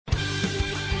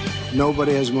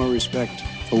Nobody has more respect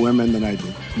for women than I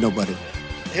do. Nobody.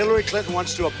 Hillary Clinton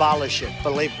wants to abolish it,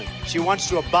 believe me. She wants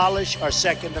to abolish our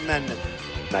Second Amendment.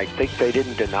 I think they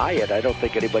didn't deny it. I don't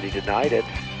think anybody denied it.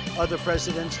 Other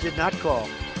presidents did not call.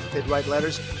 They'd write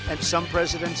letters, and some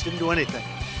presidents didn't do anything.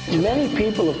 Many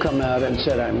people have come out and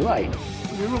said I'm right.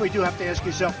 You really do have to ask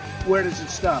yourself, where does it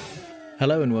stop?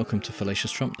 Hello and welcome to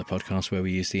Fallacious Trump, the podcast where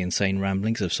we use the insane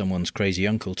ramblings of someone's crazy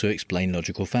uncle to explain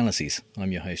logical fallacies.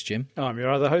 I'm your host, Jim. I'm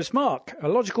your other host, Mark. A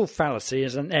logical fallacy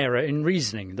is an error in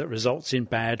reasoning that results in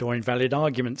bad or invalid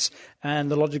arguments.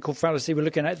 And the logical fallacy we're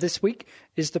looking at this week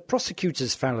is the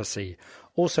prosecutor's fallacy,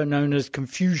 also known as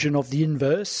confusion of the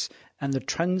inverse and the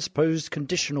transposed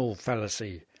conditional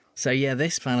fallacy. So yeah,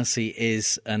 this fallacy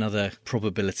is another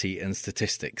probability and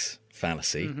statistics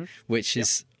fallacy, which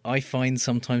is... I find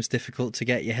sometimes difficult to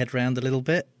get your head around a little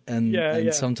bit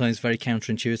and sometimes very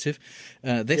counterintuitive.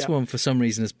 This one, for some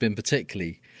reason, has been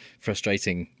particularly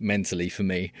frustrating mentally for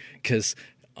me because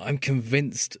I'm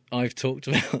convinced I've talked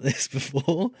about this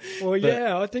before.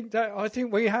 Well, I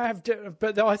think we have,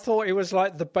 but I thought it was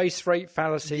like the base rate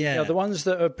fallacy. Yeah. You know, the ones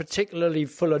that are particularly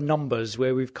full of numbers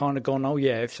where we've kind of gone,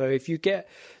 so if you get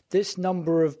this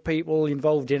number of people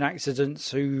involved in accidents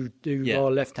who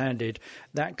are left-handed,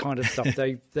 that kind of stuff.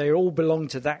 They all belong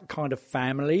to that kind of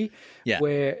family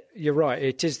where, you're right,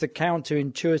 it is the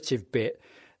counterintuitive bit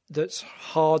that's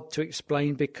hard to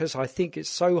explain because I think it's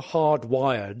so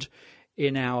hardwired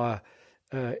in our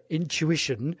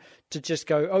intuition to just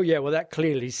go, that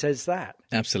clearly says that.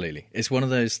 Absolutely. It's one of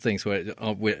those things where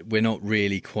we're not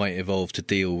really quite evolved to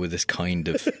deal with this kind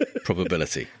of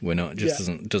probability. We're not, just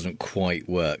doesn't quite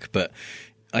work. But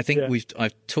I think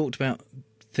I've talked about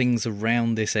things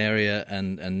around this area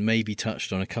and maybe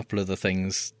touched on a couple of the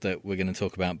things that we're going to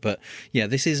talk about. But yeah,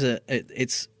 this is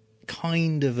it's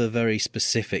kind of a very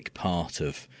specific part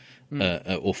of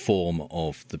or form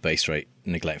of the base rate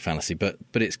neglect fallacy, but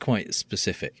it's quite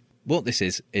specific. What this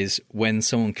is when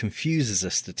someone confuses a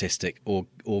statistic or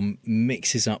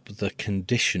mixes up the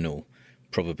conditional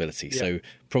probability. Yeah. So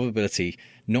probability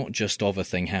not just of a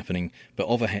thing happening, but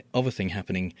of a thing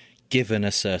happening given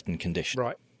a certain condition.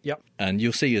 Right. Yep. And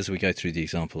you'll see as we go through the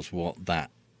examples what that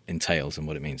entails and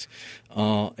what it means.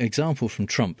 Our example from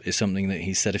Trump is something that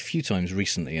he's said a few times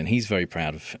recently, and he's very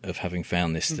proud of having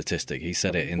found this statistic. He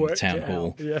said it in the town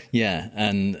hall,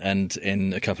 and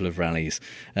in a couple of rallies,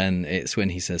 and it's when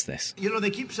he says this. You know, they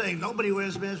keep saying nobody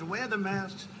wears masks. Wear the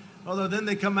masks. Although then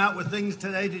they come out with things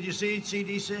today. Did you see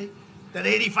CDC? That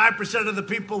 85% of the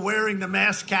people wearing the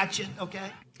mask catch it,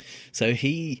 okay? So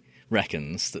he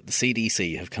reckons that the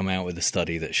CDC have come out with a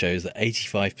study that shows that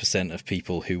 85% of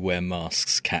people who wear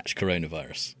masks catch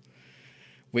coronavirus,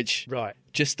 which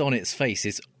just on its face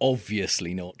is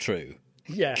obviously not true.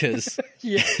 Yeah. Because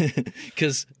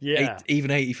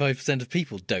even 85% of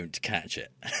people don't catch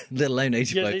it, let alone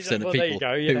 85% of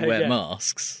people who wear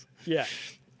masks. Yeah.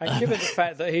 And given the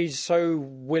fact that he's so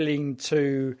willing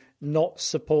to not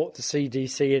support the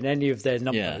CDC in any of their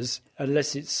numbers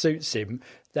unless it suits him,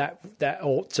 that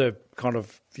ought to kind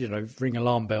of, ring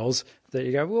alarm bells that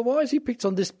you go, well, why has he picked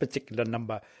on this particular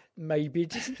number? Maybe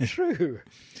it isn't true.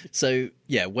 So,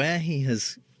 where he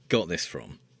has got this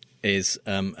from is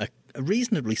a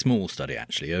reasonably small study,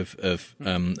 actually, of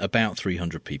about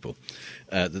 300 people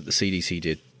that the CDC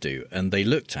did do. And they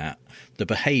looked at the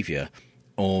behaviour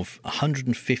of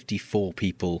 154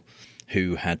 people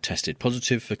who had tested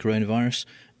positive for coronavirus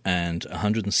and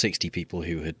 160 people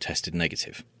who had tested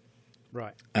negative.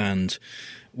 Right. And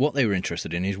what they were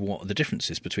interested in is what the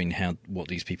differences between what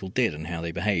these people did and how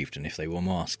they behaved and if they wore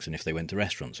masks and if they went to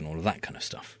restaurants and all of that kind of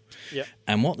stuff. Yep.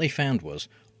 And what they found was,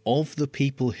 of the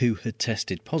people who had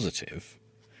tested positive,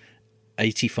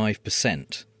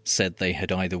 85% said they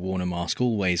had either worn a mask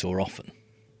always or often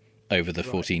over the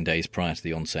 14 days prior to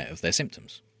the onset of their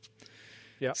symptoms.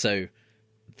 Yeah. So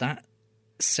that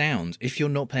sounds, if you're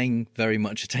not paying very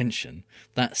much attention,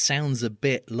 that sounds a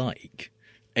bit like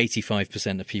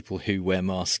 85% of people who wear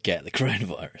masks get the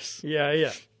coronavirus.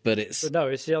 Yeah. But no,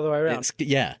 it's the other way around.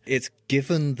 It's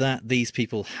given that these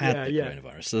people had the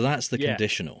coronavirus. So that's the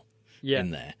conditional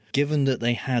in there. Given that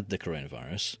they had the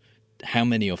coronavirus, how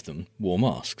many of them wore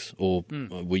masks, or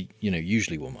we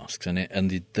usually wore masks,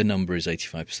 and the number is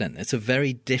 85%. It's a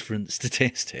very different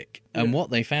statistic. And what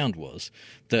they found was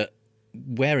that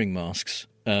wearing masks,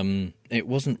 it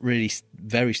wasn't really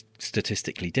very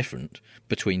statistically different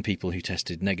between people who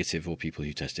tested negative or people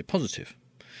who tested positive,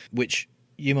 which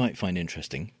you might find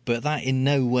interesting, but that in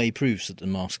no way proves that the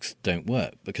masks don't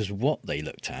work, because what they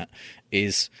looked at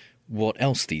is what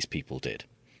else these people did.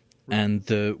 And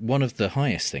one of the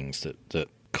highest things that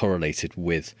correlated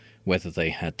with whether they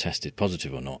had tested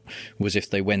positive or not was if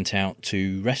they went out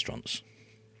to restaurants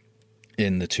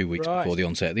in the 2 weeks before the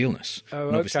onset of the illness. Oh,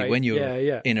 and obviously, when you're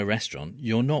yeah. in a restaurant,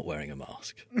 you're not wearing a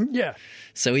mask. Yeah.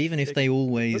 So even if they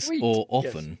always or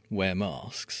often wear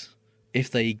masks, if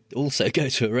they also go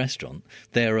to a restaurant,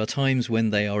 there are times when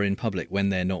they are in public when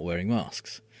they're not wearing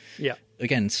masks. Yeah.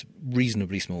 Again, it's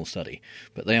reasonably small study,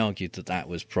 but they argued that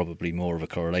was probably more of a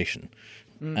correlation.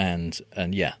 And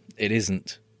yeah, it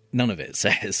isn't. None of it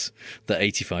says that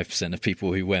 85% of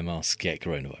people who wear masks get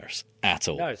coronavirus at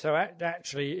all. No, so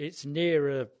actually it's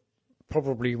nearer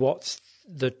probably what's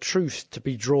the truth to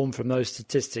be drawn from those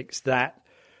statistics, that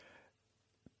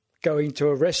going to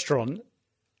a restaurant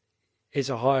is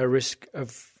a higher risk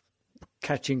of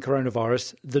catching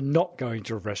coronavirus than not going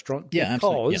to a restaurant,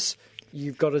 because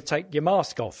you've got to take your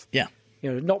mask off. Yeah.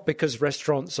 Not because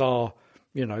restaurants are,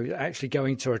 actually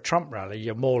going to a Trump rally,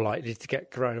 you're more likely to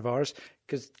get coronavirus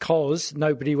because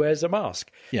nobody wears a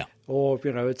mask. Yeah. Or,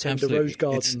 attend a rose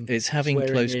garden. It's having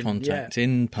close contact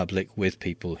in public with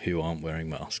people who aren't wearing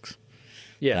masks.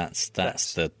 Yeah. That's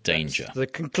the danger. That's the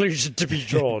conclusion to be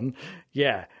drawn.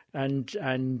 Yeah.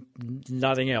 And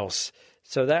nothing else.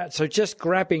 So just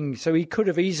grabbing, so he could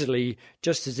have easily,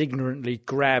 just as ignorantly,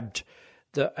 grabbed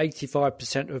the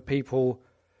 85% of people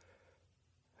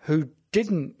who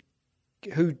didn't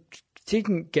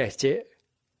get it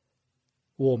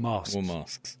wore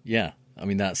masks. Yeah. I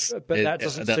mean, that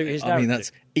doesn't suit his narrative. I mean,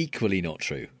 that's equally not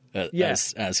true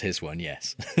as his one,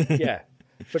 yes. Yeah.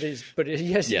 But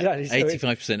yes, yeah. exactly.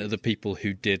 85% of the people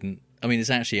who didn't, I mean,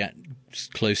 it's actually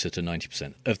closer to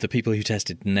 90% of the people who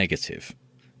tested negative.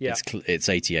 Yeah. It's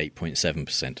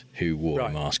 88.7% who wore a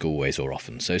mask always or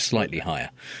often, so slightly higher.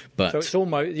 But so it's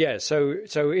almost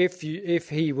So if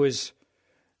he was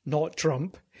not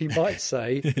Trump, he might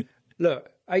say, "Look,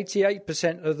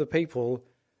 88% of the people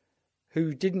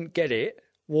who didn't get it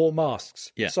wore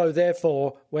masks, so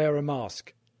therefore wear a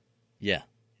mask." Yeah,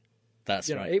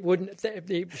 that's right. It wouldn't.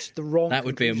 It's the wrong. That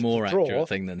would be a more accurate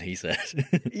thing than he said.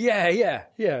 Yeah.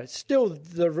 It's still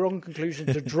the wrong conclusion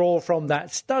to draw from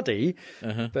that study,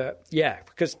 but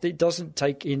because it doesn't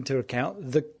take into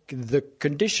account the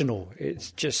conditional.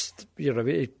 It's just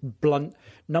blunt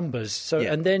numbers. So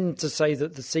and then to say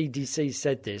that the CDC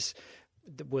said this,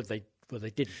 they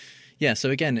didn't. Yeah. So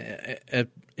again,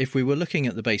 if we were looking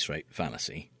at the base rate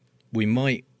fallacy, we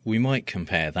might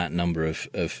compare that number of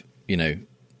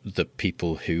the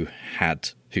people who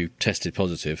tested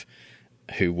positive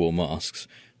who wore masks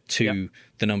to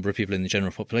the number of people in the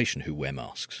general population who wear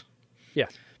masks. Yeah.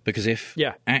 Because if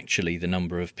actually the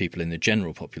number of people in the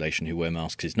general population who wear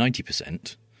masks is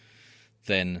 90%,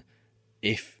 then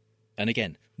and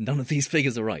again, none of these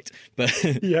figures are right, but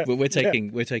we're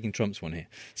taking Trump's one here.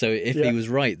 So if he was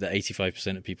right that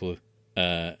 85% of people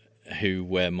who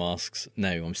wear masks,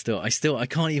 I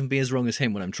can't even be as wrong as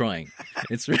him when I'm trying.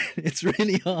 It's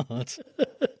really hard.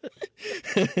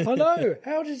 I know.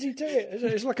 How does he do it?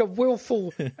 It's like a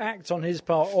willful act on his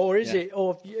part, or is it?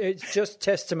 Or it's just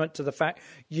testament to the fact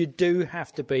you do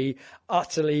have to be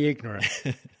utterly ignorant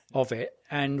of it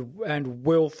and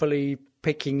willfully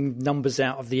picking numbers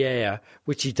out of the air,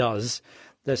 which he does.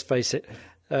 Let's face it,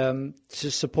 to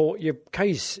support your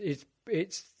case.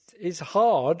 It's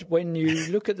hard when you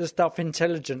look at the stuff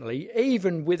intelligently,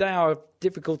 even with our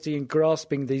difficulty in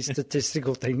grasping these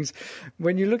statistical things.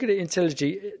 When you look at it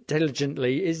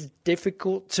intelligently, it's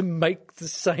difficult to make the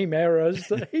same errors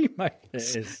that he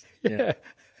makes. It is.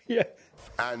 Yeah.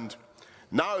 And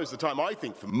now is the time, I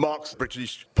think, for Mark's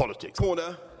British Politics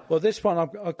Corner. Well, this one I'm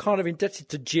kind of indebted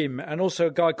to Jim and also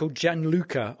a guy called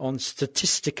Gianluca on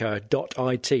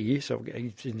statistica.it, so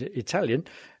he's in Italian.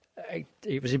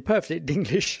 It was in perfect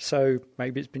English, so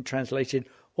maybe it's been translated,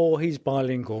 or he's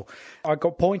bilingual. I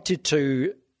got pointed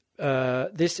to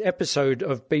this episode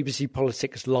of BBC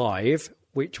Politics Live,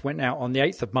 which went out on the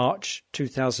 8th of March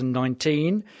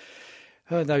 2019.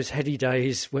 Those heady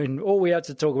days when all we had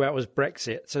to talk about was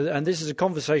Brexit. And this is a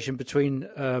conversation between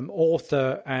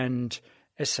author and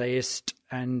essayist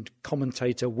and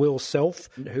commentator Will Self,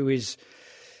 who is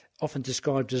often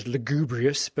described as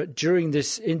lugubrious, but during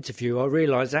this interview I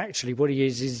realised actually what he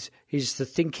is he's the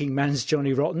thinking man's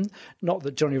Johnny Rotten. Not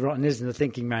that Johnny Rotten isn't a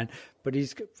thinking man, but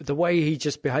the way he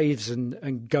just behaves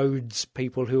and goads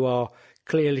people who are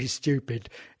clearly stupid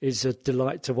is a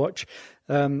delight to watch.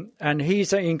 And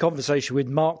he's in conversation with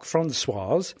Mark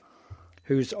Francois,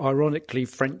 who's ironically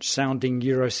French-sounding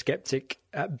Eurosceptic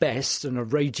at best and a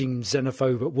raging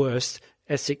xenophobe at worst,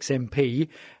 Essex MP.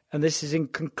 And this is in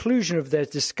conclusion of their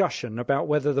discussion about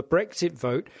whether the Brexit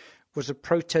vote was a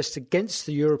protest against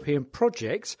the European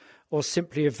project or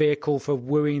simply a vehicle for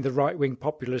wooing the right-wing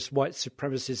populist white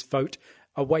supremacist vote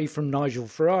away from Nigel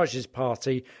Farage's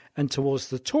party and towards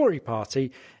the Tory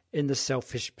party in the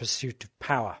selfish pursuit of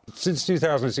power. Since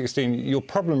 2016, your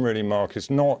problem really, Mark, is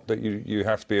not that you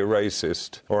have to be a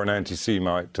racist or an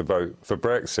anti-Semite to vote for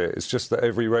Brexit. It's just that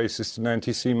every racist and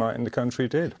anti-Semite in the country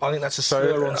did. I think that's a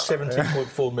slur on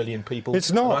 17.4 million people.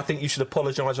 It's not. And I think you should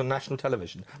apologise on national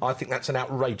television. I think that's an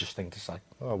outrageous thing to say.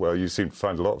 Oh, well, you seem to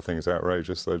find a lot of things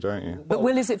outrageous, though, don't you? But,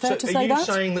 Will, is it fair to say that? Are you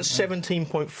saying that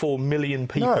 17.4 million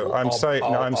people are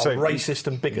racist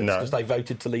and bigots because they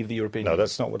voted to leave the European Union? No,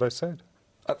 that's not what I said.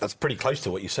 That's pretty close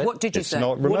to what you said. What did you say? It's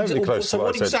not remotely close to what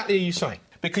I said. So what exactly are you saying?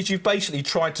 Because you've basically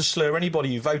tried to slur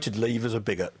anybody who voted Leave as a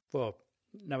bigot. Well,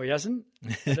 no, he hasn't.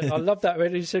 I love that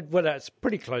when he said, well, that's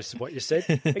pretty close to what you said,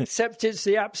 except it's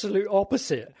the absolute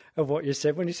opposite of what you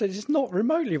said when he said it's not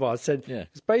remotely what I said. Yeah.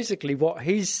 It's basically what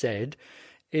he said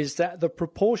is that the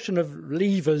proportion of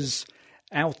Leavers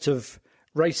out of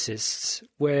racists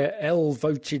where L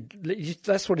voted,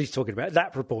 that's what he's talking about,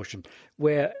 that proportion,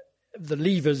 where the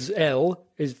Leavers, L,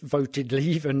 is voted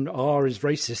Leave and R is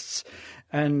racists.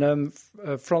 And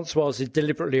Francois is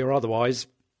deliberately or otherwise,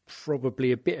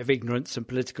 probably a bit of ignorance and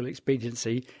political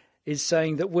expediency, is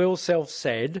saying that Will Self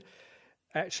said,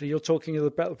 actually, you're talking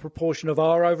about the proportion of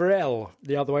R over L,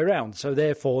 the other way around. So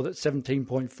therefore, that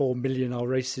 17.4 million are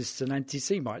racists and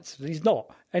anti-Semites. He's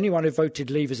not. Anyone who voted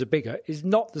Leave as a bigot is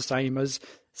not the same as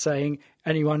saying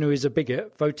anyone who is a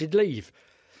bigot voted Leave.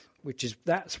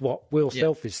 That's what Will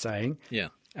Self is saying. Yeah.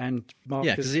 And Mark,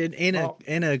 because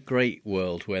in a great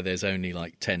world where there's only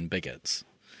like 10 bigots,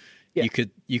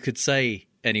 you could say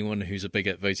anyone who's a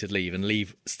bigot voted Leave, and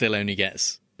Leave still only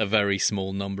gets a very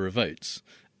small number of votes,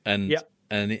 and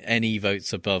any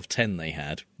votes above 10 they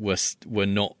had were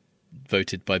not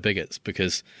voted by bigots,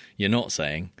 because you're not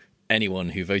saying anyone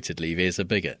who voted Leave is a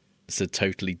bigot. It's a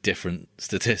totally different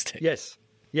statistic. Yes.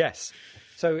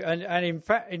 So, and in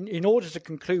fact, in order to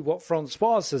conclude what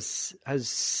Francois has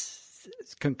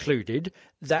concluded,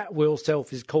 that Will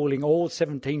Self is calling all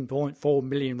 17.4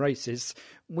 million racists,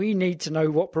 we need to know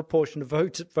what proportion of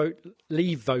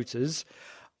Leave voters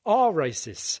are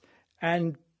racists.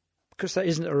 And because that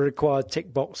isn't a required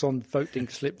tick box on voting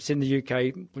slips in the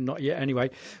UK, well, not yet anyway,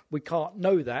 we can't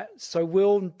know that. So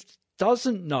Will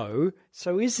doesn't know,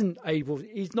 so he's not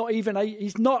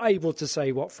able to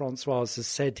say what Francois has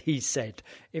said he said.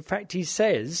 In fact, he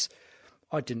says,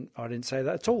 I didn't say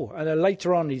that at all. And then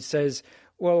later on he says,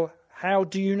 well, how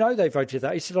do you know they voted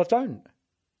that? He said, I don't.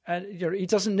 And he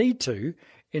doesn't need to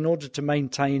in order to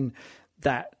maintain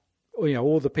that,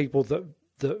 all the people that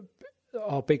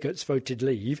are bigots voted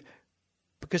Leave,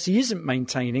 because he isn't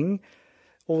maintaining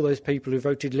all those people who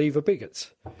voted Leave are bigots.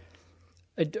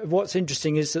 What's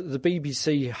interesting is that the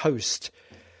BBC host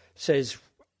says,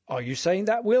 are you saying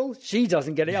that, Will? She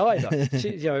doesn't get it either.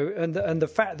 And the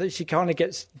fact that she kind of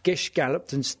gets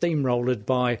gish-galloped and steamrolled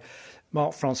by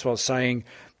Mark Francois saying,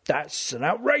 that's an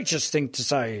outrageous thing to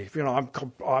say.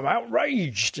 I'm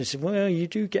outraged. I said, well, you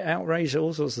do get outraged at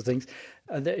all sorts of things.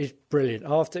 And that is brilliant.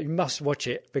 You must watch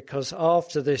it, because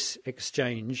after this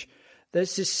exchange,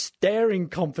 there's this staring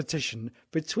competition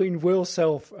between Will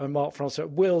Self and Mark Francois.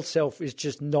 Will Self is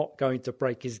just not going to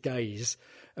break his gaze,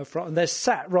 and they're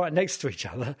sat right next to each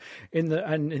other in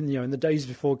the days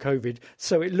before COVID,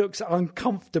 so it looks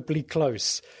uncomfortably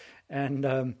close,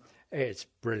 and it's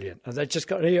brilliant. And they just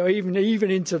got even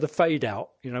into the fade out,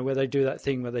 where they do that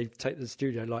thing where they take the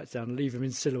studio lights down and leave them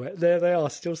in silhouette. There they are,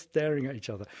 still staring at each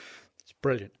other. It's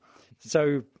brilliant.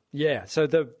 So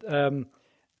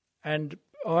and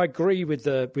I agree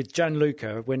with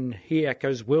Gianluca when he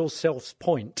echoes Will Self's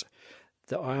point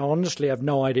that I honestly have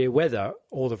no idea whether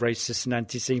all the racists and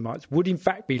anti-Semites would in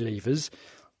fact be Leavers,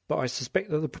 but I suspect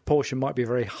that the proportion might be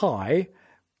very high,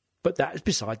 but that is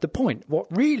beside the point. What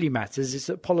really matters is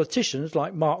that politicians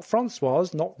like Mark Francois,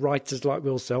 not writers like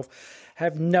Will Self,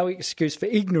 have no excuse for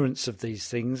ignorance of these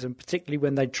things, and particularly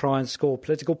when they try and score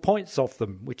political points off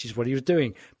them, which is what he was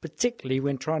doing, particularly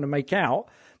when trying to make out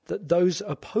that those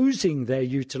opposing their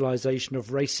utilisation of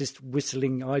racist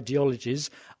whistling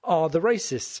ideologies are the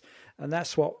racists. And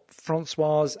that's what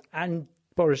Francois and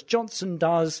Boris Johnson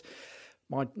does.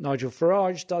 Nigel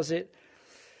Farage does it.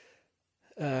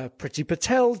 Priti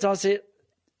Patel does it.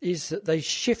 Is that they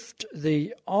shift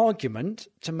the argument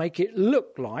to make it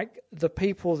look like the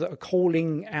people that are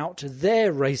calling out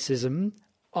their racism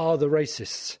are the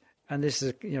racists. And this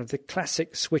is, the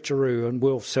classic switcheroo, and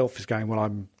Will Self is going, well, I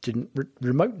didn't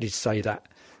remotely say that.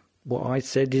 What I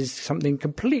said is something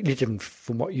completely different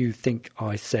from what you think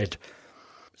I said.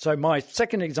 So my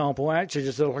second example, actually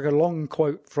just like a long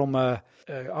quote from an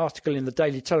article in the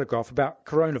Daily Telegraph about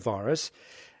coronavirus,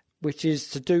 which is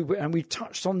to do with, and we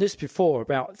touched on this before,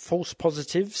 about false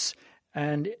positives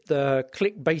And the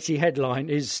clickbaity headline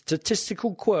is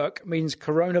 "Statistical quirk means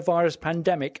coronavirus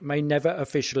pandemic may never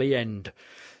officially end."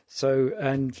 So,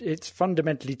 and it's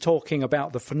fundamentally talking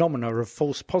about the phenomena of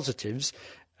false positives.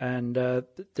 And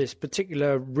this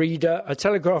particular reader, a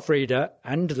Telegraph reader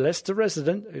and Leicester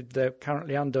resident, they're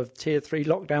currently under Tier 3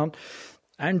 lockdown,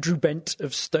 Andrew Bent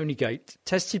of Stonygate,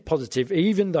 tested positive,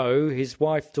 even though his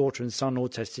wife, daughter and son all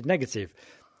tested negative.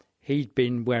 He'd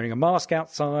been wearing a mask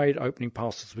outside, opening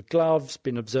parcels with gloves,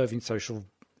 been observing social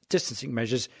distancing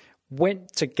measures,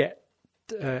 went to get,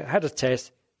 had a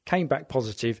test, came back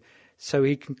positive. So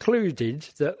he concluded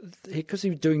that because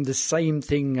he was doing the same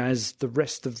thing as the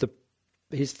rest of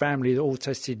his family that all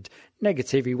tested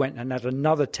negative, he went and had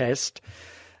another test,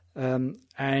 and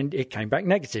it came back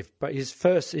negative. But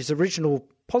his original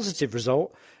positive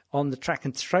result on the track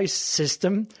and trace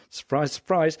system, surprise,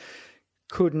 surprise,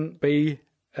 couldn't be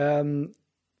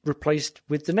replaced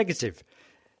with the negative.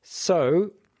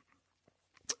 So,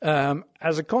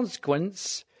 as a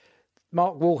consequence,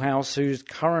 Mark Woolhouse, who's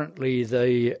currently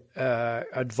the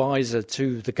advisor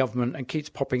to the government and keeps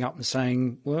popping up and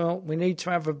saying, well, we need to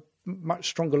have a much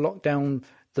stronger lockdown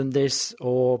than this,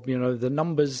 or, the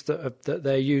numbers that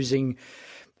they're using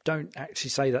don't actually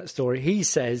say that story. He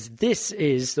says this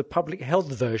is the public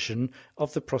health version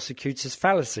of the prosecutor's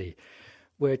fallacy,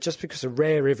 where just because a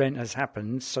rare event has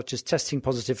happened, such as testing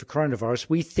positive for coronavirus,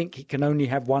 we think it can only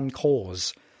have one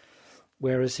cause.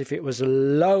 Whereas if it was a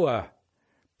lower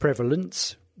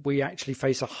prevalence, we actually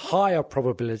face a higher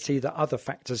probability that other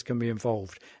factors can be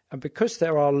involved. And because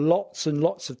there are lots and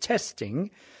lots of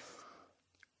testing,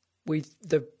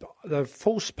 the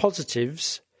false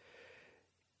positives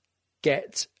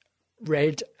get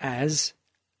read as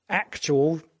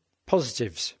actual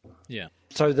positives. Yeah.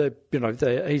 So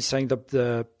he's saying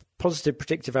the positive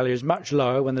predictive value is much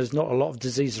lower when there's not a lot of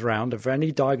disease around. Of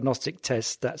any diagnostic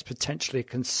test, that's potentially a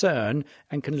concern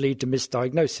and can lead to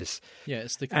misdiagnosis. Yeah,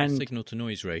 it's the signal to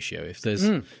noise ratio. If there's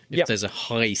a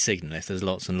high signal, if there's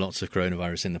lots and lots of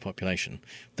coronavirus in the population,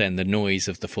 then the noise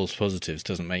of the false positives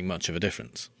doesn't make much of a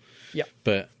difference. Yeah.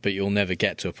 But you'll never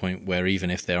get to a point where even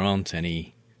if there aren't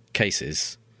any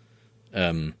cases,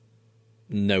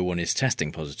 no one is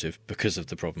testing positive because of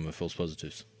the problem of false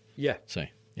positives. Yeah. So,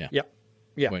 yeah. Yeah.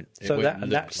 Yeah. It won't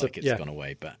look like it's gone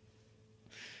away, but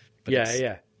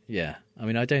yeah. Yeah. I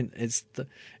mean,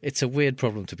 it's a weird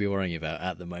problem to be worrying about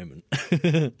at the moment.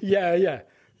 Yeah.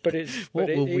 But what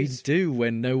will we do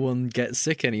when no one gets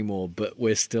sick anymore, but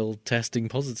we're still testing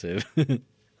positive?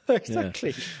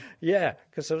 Exactly. Yeah,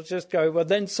 because it'll just go, well,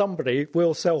 then somebody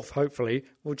will hopefully,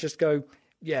 will just go,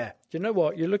 yeah, you know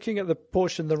what? You're looking at the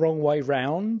portion the wrong way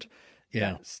round.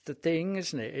 Yeah. That's the thing,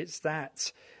 isn't it? It's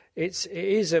that.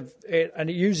 And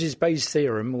it uses Bayes'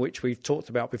 theorem, which we've talked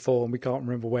about before, and we can't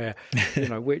remember where,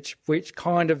 which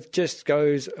kind of just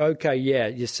goes, okay, yeah,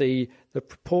 you see, the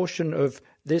proportion of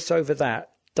this over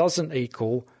that doesn't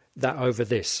equal that over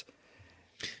this.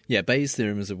 Yeah, Bayes'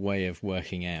 theorem is a way of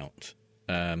working out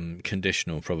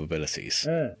conditional probabilities.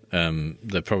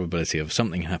 The probability of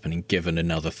something happening given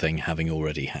another thing having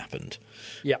already happened.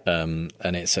 Yeah. And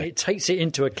it takes it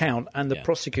into account, and the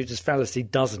prosecutor's fallacy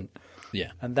doesn't.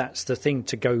 Yeah. And that's the thing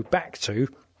to go back to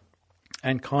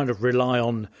and kind of rely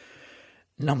on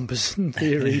numbers and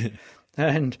theory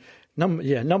and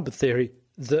number theory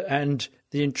and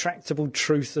the intractable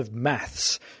truth of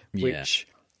maths, which,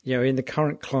 in the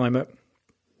current climate,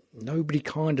 nobody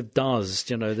kind of does.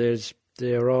 I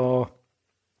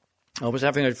was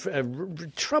having a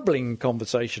troubling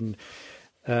conversation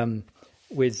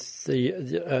with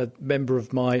the member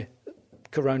of my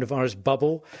coronavirus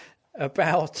bubble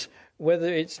about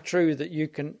whether it's true that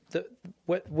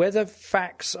whether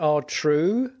facts are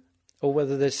true or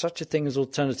whether there's such a thing as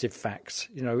alternative facts.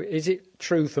 Is it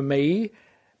true for me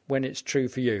when it's true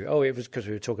for you? Oh, it was because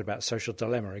we were talking about Social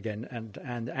Dilemma again,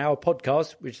 and our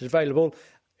podcast, which is available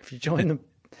if you join them.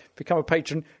 Become a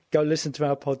patron, go listen to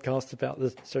our podcast about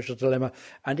the Social Dilemma.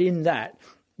 And in that,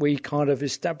 we kind of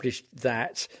established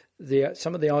that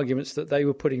some of the arguments that they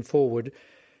were putting forward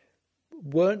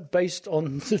weren't based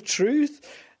on the truth.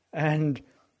 And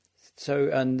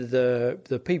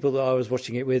the people that I was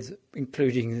watching it with,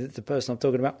 including the person I'm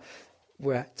talking about,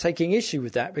 were taking issue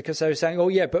with that because they were saying, oh,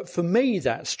 yeah, but for me,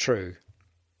 that's true.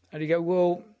 And you go,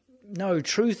 well, no,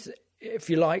 truth, if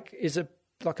you like, is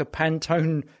like a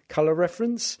Pantone colour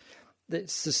reference.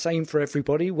 It's the same for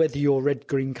everybody, whether you're red,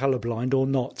 green, colourblind or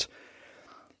not.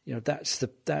 That's the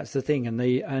thing,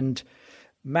 and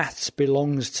maths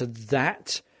belongs to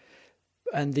that,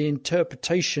 and the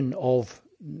interpretation of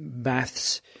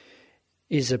maths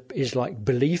is like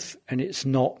belief, and it's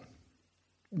not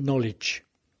knowledge.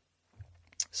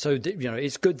 So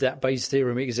it's good that Bayes'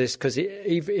 theorem exists, because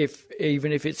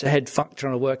even if it's a head fuck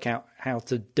trying to work out how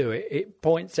to do it, it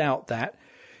points out that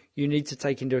you need to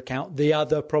take into account the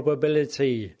other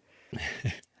probability.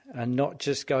 And not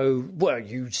just go, well,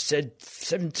 you said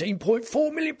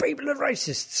 17.4 million people are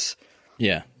racists.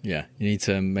 Yeah. You need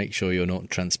to make sure you're not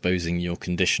transposing your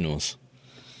conditionals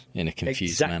in a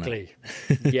confused manner. Exactly.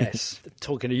 Yes.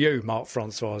 Talking to you, Mark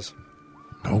Francois.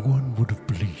 No one would have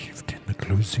believed in the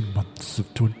closing months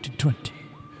of 2020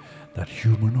 that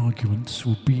human arguments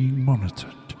were being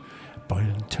monitored by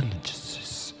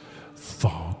intelligences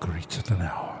far greater than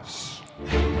ours.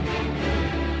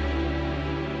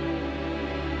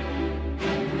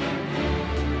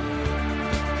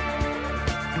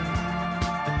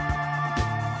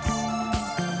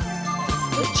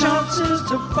 The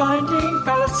chances of finding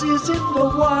fallacies in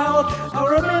the wild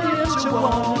are 1,000,000 to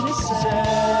 1, he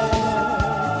said.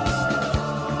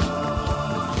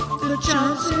 The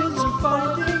chances of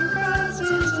finding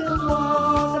fallacies in the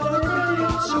wild are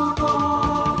 1,000,000 to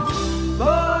 1,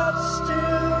 but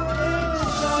still it's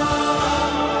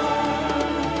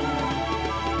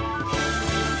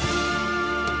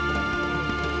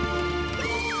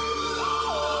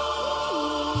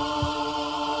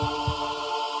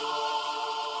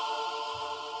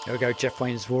There we go, Jeff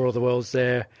Wayne's War of the Worlds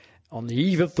there. On the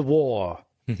eve of the war,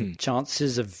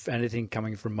 chances of anything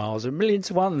coming from Mars are 1,000,000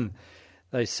 to 1,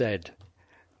 they said.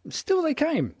 Still they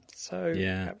came. So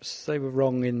perhaps they were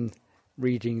wrong in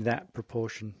reading that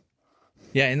proportion.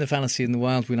 Yeah, in the Fallacy in the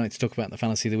Wild, we like to talk about the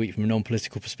Fallacy of the Week from a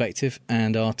non-political perspective,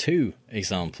 and our two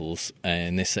examples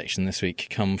in this section this week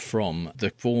come from the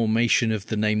formation of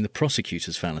the name the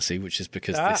prosecutor's fallacy, which is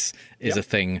because this is a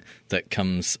thing that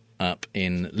comes up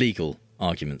in legal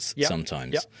arguments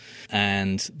sometimes.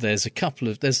 And there's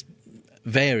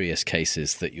various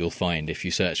cases that you'll find if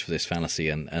you search for this fallacy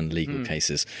and legal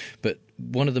cases. But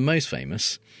one of the most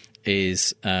famous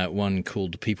is one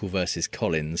called People versus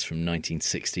Collins from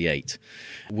 1968,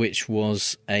 which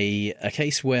was a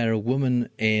case where a woman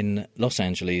in Los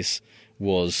Angeles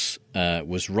was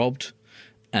robbed,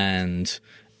 and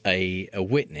a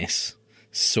witness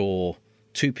saw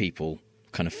two people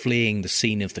kind of fleeing the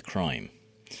scene of the crime.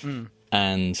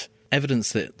 And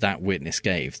evidence that witness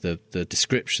gave, the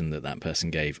description that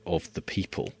person gave of the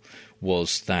people,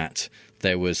 was that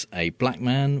there was a black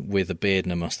man with a beard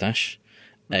and a mustache,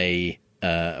 a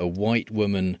white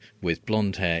woman with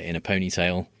blonde hair in a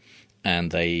ponytail,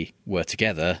 and they were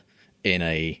together in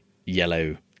a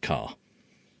yellow car.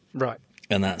 Right.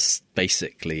 And that's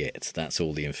basically it. That's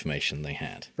all the information they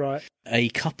had. Right. A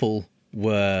couple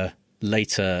were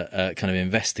later kind of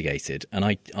investigated, and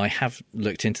I have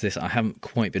looked into this. I haven't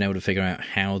quite been able to figure out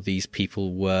how these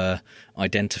people were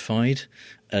identified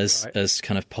as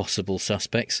kind of possible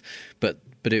suspects, but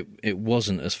it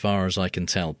wasn't, as far as I can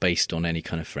tell, based on any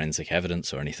kind of forensic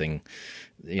evidence or anything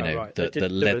that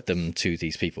led them to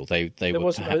these people. There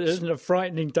wasn't a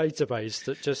frightening database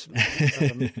that just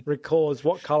records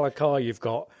what colour car you've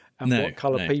got and what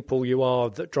colour people you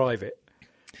are that drive it.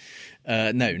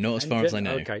 No, not as far as I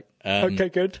know. Okay. Okay,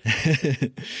 good.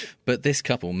 But this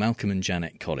couple, Malcolm and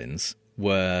Janet Collins,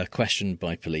 were questioned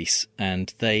by police,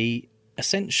 and they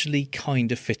essentially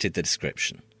kind of fitted the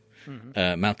description.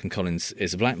 Malcolm Collins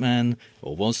is a black man,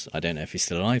 or was. I don't know if he's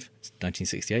still alive. It's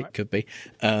 1968, could be.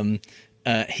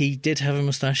 He did have a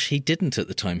moustache. He didn't, at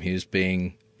the time he was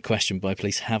being questioned by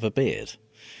police, have a beard.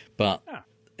 But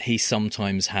he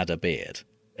sometimes had a beard,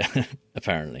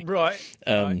 apparently. Right.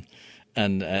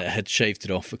 And had shaved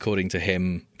it off, according to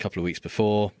him, a couple of weeks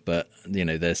before. But,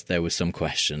 there was some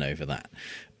question over that.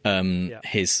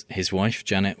 His wife,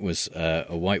 Janet, was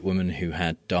a white woman who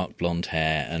had dark blonde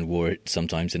hair and wore it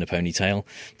sometimes in a ponytail.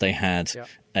 They had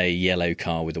a yellow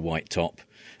car with a white top.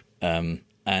 And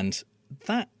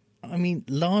that,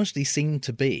 largely seemed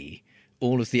to be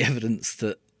all of the evidence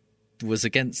that was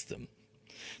against them.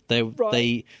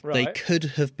 They could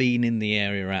have been in the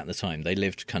area at the time. They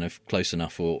lived kind of close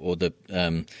enough, or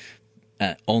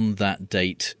on that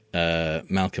date,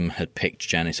 Malcolm had picked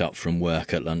Janet up from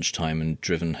work at lunchtime and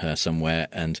driven her somewhere,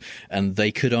 and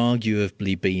they could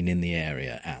arguably been in the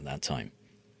area at that time.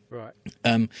 Right.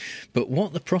 But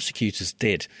what the prosecutors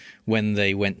did when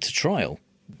they went to trial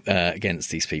against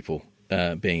these people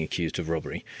being accused of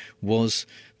robbery was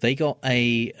they got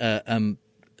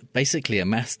basically a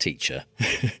maths teacher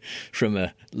from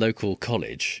a local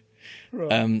college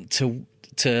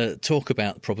to talk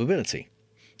about probability.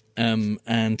 And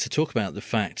to talk about the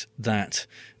fact that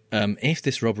if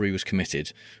this robbery was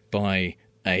committed by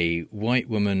a white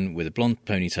woman with a blonde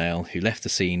ponytail who left the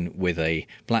scene with a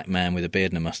black man with a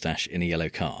beard and a mustache in a yellow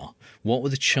car, what were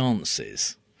the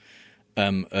chances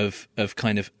of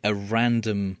kind of a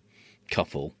random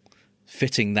couple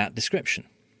fitting that description.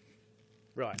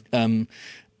 Right.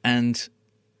 And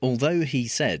although he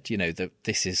said,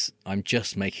 that I'm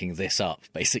just making this up,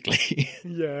 basically.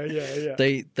 Yeah.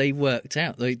 They worked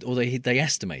out, they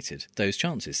estimated those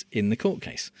chances in the court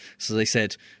case. So they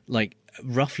said, like,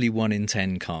 roughly 1 in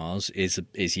 10 cars is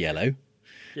yellow.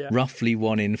 Yeah. Roughly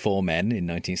 1 in 4 men in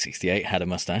 1968 had a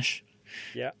mustache.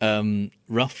 Yeah.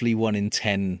 Roughly 1 in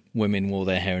 10 women wore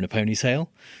their hair in a ponytail.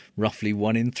 Roughly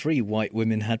 1 in 3 white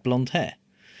women had blonde hair.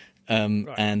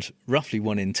 And roughly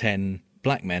 1 in 10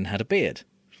 black men had a beard.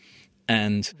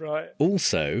 And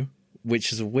also,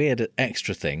 which is a weird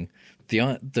extra thing,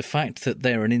 the fact that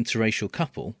they're an interracial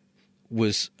couple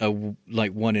was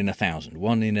like 1 in 1,000.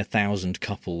 1 in 1,000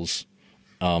 couples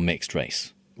are mixed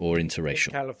race or interracial.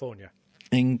 In California.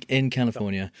 In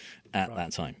California at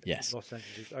that time, yes. Los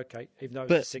Angeles, okay. Even though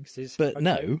it's the 60s. But okay.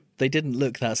 no, they didn't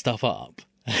look that stuff up.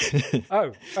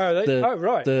 Right.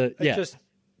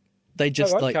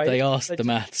 They asked the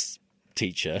maths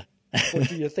teacher. What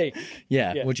do you think?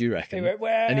 Yeah, what do you reckon? He went,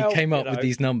 well, and he came up with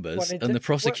these numbers, and the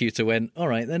prosecutor went, all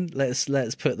right, then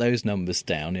let's put those numbers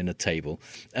down in a table.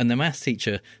 And the maths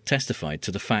teacher testified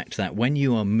to the fact that when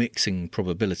you are mixing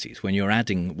probabilities, when you're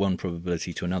adding one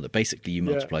probability to another, basically you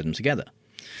multiply them together.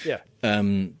 Yeah.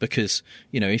 Because,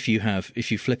 if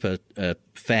you flip a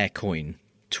fair coin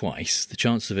twice, the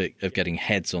chance of getting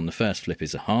heads on the first flip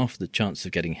is a half. The chance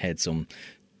of getting heads on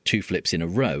 2 flips in a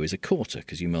row is a quarter,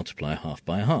 because you multiply a half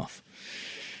by a half.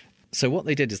 So what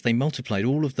they did is they multiplied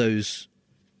all of those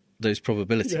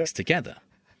probabilities together.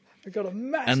 They got a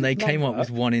massive and they came number. up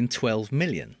with 1 in 12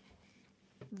 million.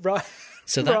 Right.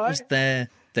 So that was their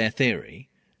theory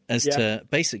as to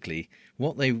basically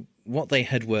what they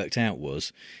had worked out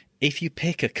was, if you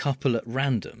pick a couple at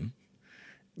random,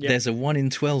 there's a 1 in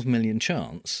 12 million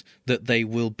chance that they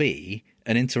will be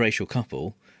an interracial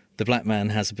couple. The black man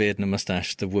has a beard and a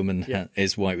mustache. The woman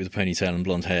is white with a ponytail and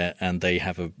blonde hair, and they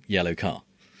have a yellow car.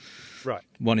 Right.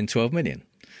 1 in 12 million.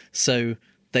 So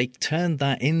they turned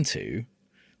that into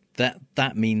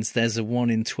that means there's a 1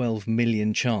 in 12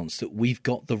 million chance that we've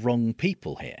got the wrong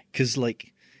people here. Because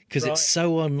it's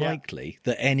so unlikely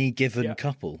that any given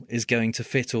couple is going to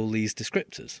fit all these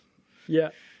descriptors. Yeah.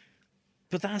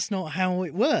 But that's not how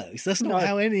it works. That's not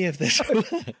how any of this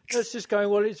works. That's just going,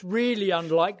 well, it's really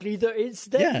unlikely that it's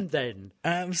them then.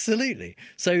 Absolutely.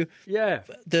 So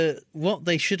what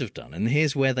they should have done, and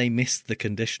here's where they missed the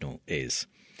conditional, is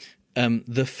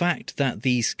the fact that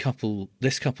this couple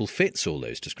fits all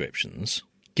those descriptions,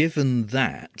 given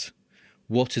that,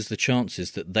 what is the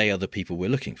chances that they are the people we're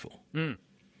looking for? Mm.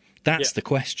 That's the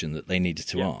question that they needed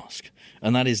to ask.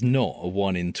 And that is not a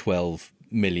 1 in 12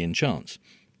 million chance.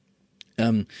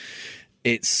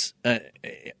 It's,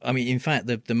 in fact,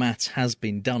 the maths has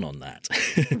been done on that.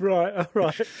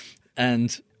 Right.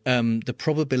 And the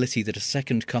probability that a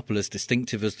second couple as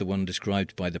distinctive as the one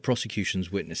described by the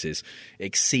prosecution's witnesses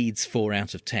exceeds 4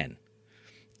 out of 10.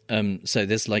 So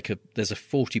there's a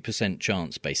 40%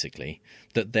 chance, basically,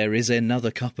 that there is another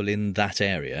couple in that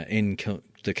area, in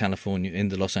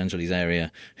the Los Angeles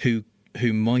area, who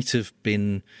might have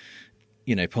been,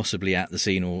 possibly at the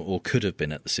scene or could have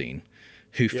been at the scene,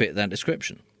 who fit that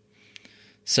description.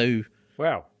 So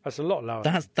wow, that's a lot lower.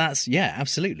 That's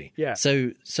absolutely. Yeah.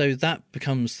 So that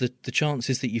becomes the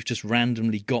chances that you've just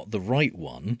randomly got the right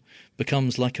one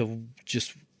becomes like a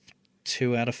just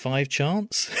 2 out of 5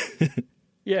 chance.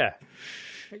 Yeah.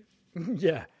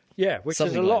 Which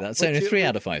something is a like lot. That. So 3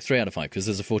 out of 5, because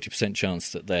there's a 40%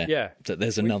 chance that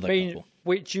there's another couple.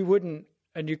 Which you wouldn't,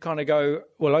 and you kind of go,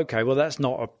 well, okay, well that's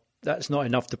not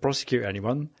enough to prosecute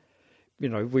anyone.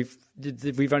 We've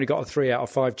only got a 3 out of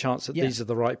 5 chance that these are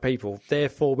the right people.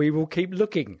 Therefore, we will keep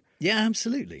looking. Yeah,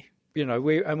 absolutely. We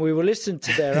will listen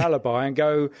to their alibi and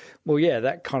go, well, yeah,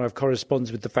 that kind of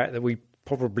corresponds with the fact that we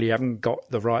probably haven't got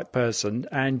the right person,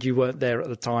 and you weren't there at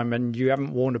the time, and you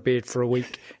haven't worn a beard for a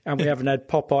week, and we haven't had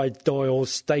Popeye Doyle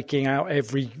staking out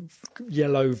every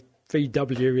yellow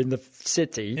VW in the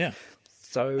city. Yeah.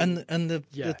 So, and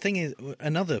the thing is,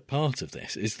 another part of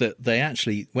this is that they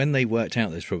actually, when they worked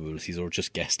out those probabilities or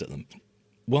just guessed at them,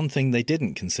 one thing they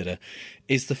didn't consider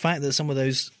is the fact that some of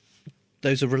those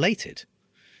are related.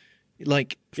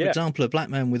 Like, for example, a black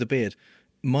man with a beard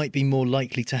might be more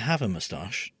likely to have a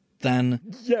moustache than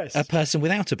a person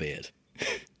without a beard.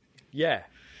 Yeah.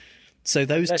 So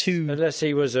unless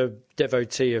he was a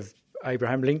devotee of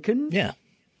Abraham Lincoln. Yeah.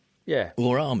 Yeah.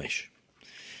 Or Amish.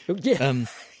 Yeah.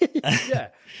 Yeah.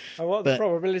 And what are the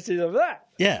probabilities of that?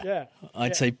 Yeah.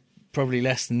 I'd say probably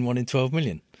less than 1 in 12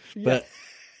 million. But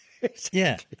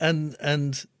exactly. and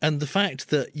the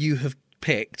fact that you have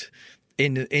picked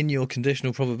in your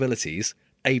conditional probabilities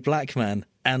a black man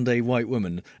and a white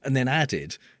woman, and then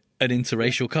added an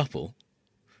interracial couple.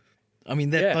 I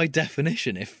mean, by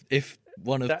definition, if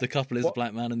one of the couple is a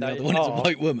black man and the other one is a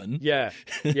white woman,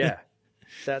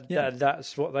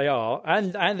 that's what they are,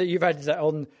 and that you've added that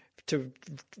on to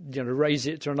raise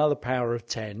it to another power of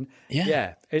 10.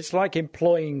 Yeah, it's like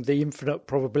employing the infinite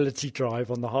probability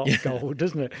drive on the heart of gold,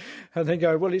 doesn't it? And they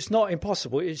go, well, it's not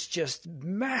impossible, it's just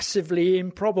massively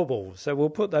improbable. So we'll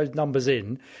put those numbers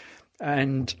in,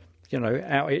 and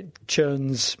out it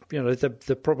churns.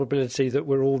 The probability that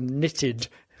we're all knitted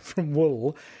from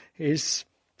wool is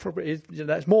probably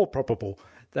that's more probable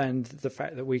than the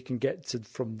fact that we can get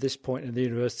from this point in the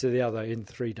universe to the other in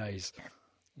 3 days.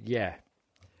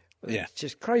 It's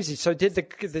just crazy. So did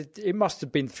it must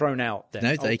have been thrown out then?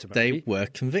 No, they were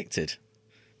convicted.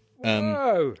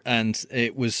 Whoa! And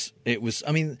it was.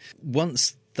 I mean,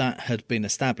 once that had been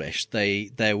established,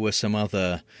 there were some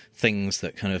other things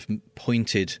that kind of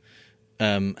pointed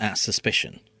at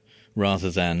suspicion,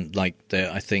 rather than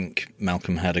I think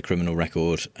Malcolm had a criminal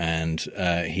record, and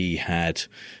he had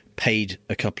paid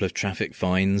a couple of traffic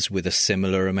fines with a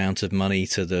similar amount of money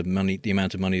to the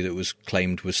amount of money that was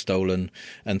claimed was stolen,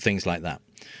 and things like that.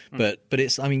 But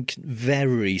it's, I mean,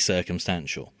 very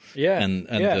circumstantial. And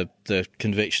the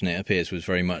conviction, it appears, was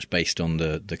very much based on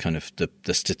the kind of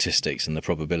the statistics and the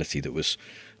probability that was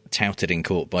touted in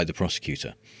court by the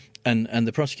prosecutor. And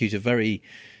the prosecutor very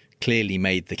clearly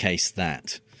made the case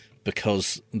that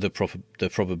because the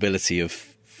probability of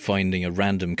finding a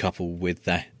random couple with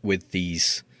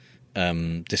these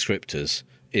descriptors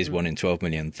is 1 in 12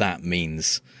 million, that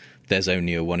means there's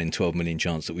only a 1 in 12 million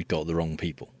chance that we've got the wrong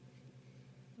people.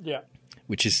 Yeah.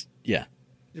 Which is,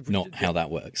 not how that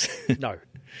works. No.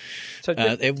 So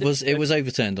it was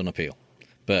overturned on appeal.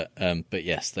 But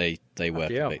yes, they were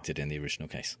convicted in the original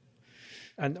case.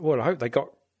 And, well, I hope they got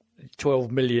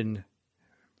 12 million.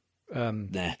 Nah,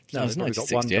 that was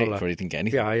 1968, probably didn't get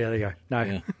anything. Yeah, there you go. No.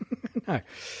 Yeah. No.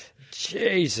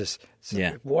 Jesus.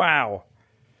 Yeah. Wow.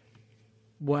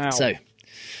 So,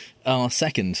 our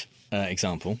second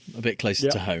example, a bit closer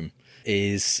to home,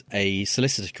 is a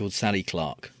solicitor called Sally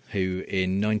Clark, who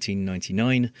in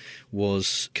 1999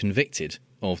 was convicted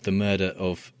of the murder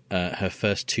of her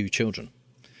first 2 children.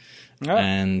 Oh.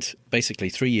 And basically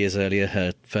 3 years earlier,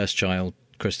 her first child,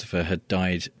 Christopher, had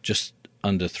died just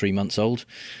under 3 months old,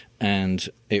 and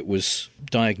it was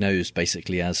diagnosed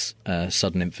basically as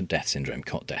sudden infant death syndrome,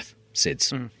 cot death,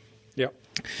 SIDS. Yep.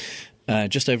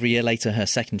 Just over a year later, her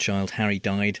second child, Harry,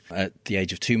 died at the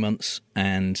age of 2 months,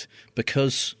 and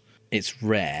because it's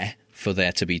rare for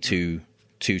there to be two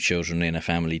children in a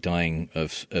family dying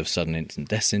of sudden infant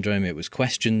death syndrome, it was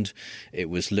questioned, it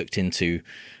was looked into,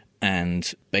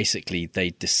 and basically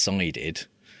they decided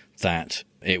that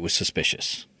it was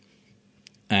suspicious.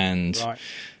 And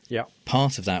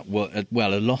part of that,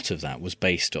 a lot of that was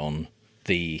based on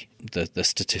the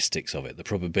statistics of it, the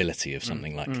probability of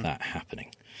something like that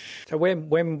happening. So when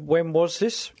was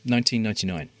this?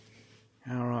 1999.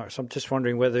 All right. So I'm just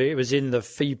wondering whether it was in the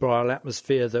febrile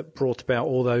atmosphere that brought about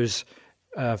all those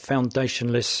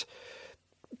foundationless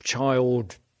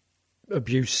child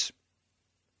abuse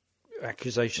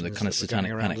accusations, the kind of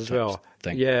satanic panic as well.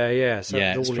 Thing. Yeah. So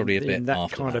it's probably a bit in that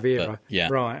after kind that, of era. Yeah.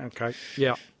 Right. Okay.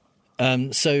 Yeah.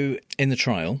 So in the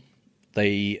trial,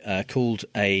 they called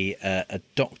a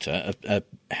doctor, a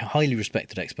highly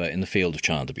respected expert in the field of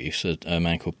child abuse, a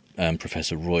man called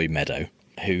Professor Roy Meadow,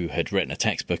 who had written a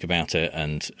textbook about it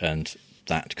and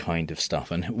that kind of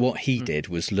stuff. And what he did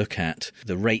was look at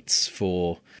the rates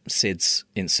for SIDS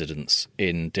incidents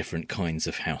in different kinds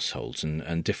of households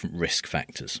and different risk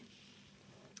factors.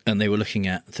 And they were looking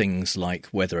at things like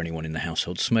whether anyone in the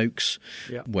household smokes,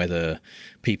 whether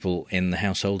people in the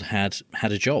household had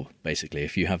a job, basically.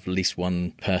 If you have at least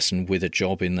one person with a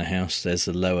job in the house, there's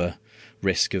a lower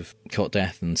risk of cot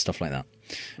death and stuff like that.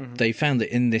 Mm-hmm. They found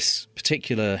that in this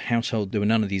particular household, there were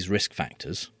none of these risk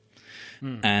factors.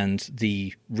 And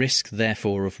the risk,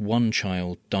 therefore, of one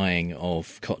child dying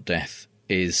of cot death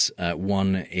is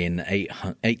 1 in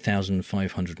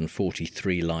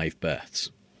 8,543 live births.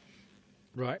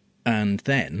 Right. And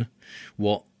then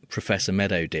what Professor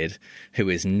Meadow did, who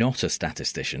is not a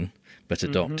statistician but a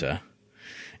doctor,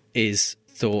 is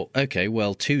thought, okay,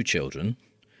 well, 2 children,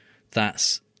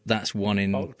 that's 1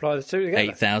 in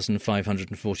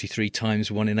 8,543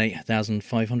 times 1 in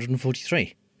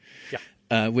 8,543.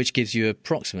 Which gives you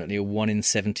approximately a 1 in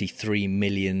 73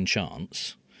 million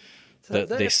chance that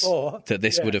this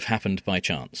would have happened by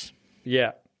chance.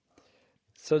 Yeah.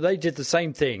 So they did the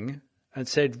same thing and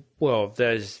said, well,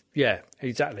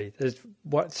 exactly.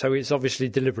 So it's obviously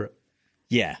deliberate.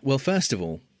 Yeah. Well, first of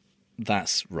all,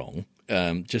 that's wrong.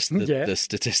 Just the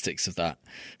statistics of that.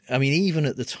 I mean, even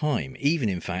at the time, even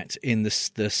in fact, in the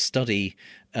study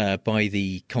by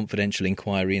the Confidential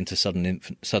Inquiry into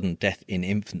Sudden Death in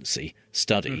Infancy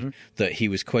study that he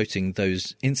was quoting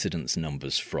those incidence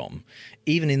numbers from,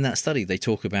 even in that study, they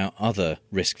talk about other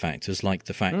risk factors, like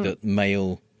the fact that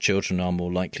male children are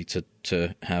more likely to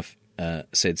have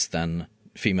SIDS than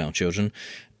female children.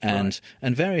 And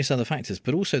various other factors,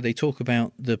 but also they talk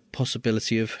about the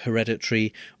possibility of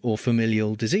hereditary or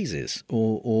familial diseases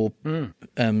or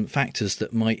factors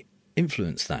that might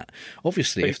influence that.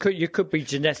 Obviously, you could be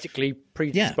genetically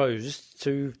predisposed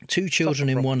to two children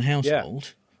in one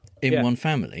household, in one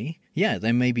family. Yeah,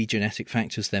 there may be genetic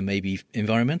factors, there may be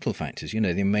environmental factors. You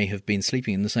know, they may have been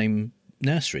sleeping in the same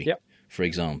nursery. For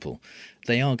example,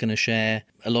 they are going to share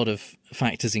a lot of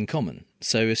factors in common.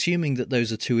 So assuming that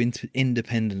those are two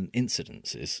independent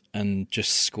incidences and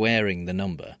just squaring the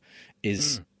number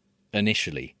is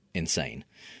initially insane.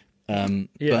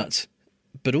 But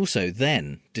also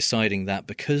then deciding that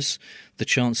because the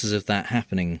chances of that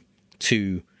happening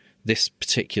to this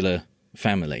particular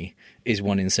family is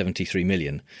 1 in 73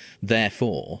 million,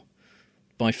 therefore,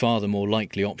 by far the more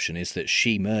likely option is that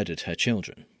she murdered her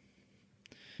children.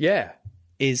 Yeah.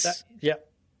 That's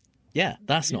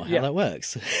not how that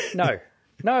works. No.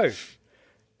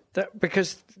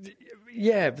 Because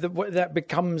that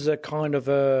becomes a kind of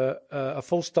a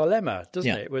false dilemma, doesn't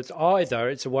it? It's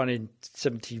either it's a 1 in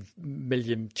 70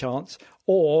 million chance,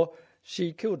 or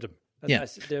she killed them. And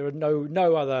there are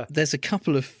no other. There's a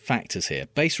couple of factors here.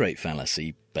 Base rate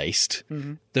fallacy based.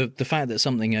 The fact that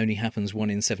something only happens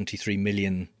 1 in 73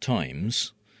 million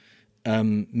times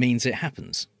means it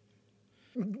happens.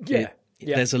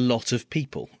 There's a lot of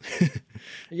people.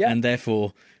 And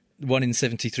therefore 1 in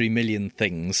 73 million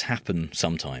things happen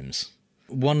sometimes.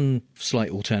 One slight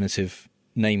alternative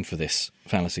name for this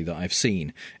fallacy that I've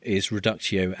seen is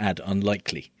reductio ad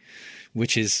unlikely,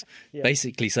 which is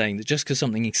basically saying that just because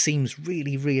something seems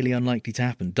really, really unlikely to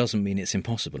happen doesn't mean it's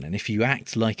impossible. And if you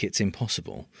act like it's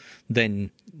impossible, then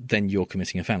you're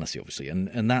committing a fallacy, obviously.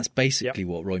 And that's basically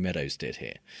what Roy Meadows did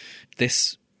here.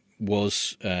 This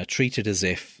was treated as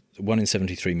if 1 in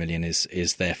 73 million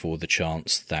is therefore the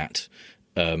chance that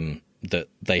that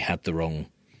they had the wrong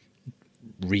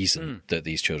reason that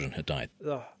these children had died.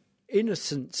 The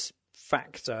innocence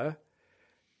factor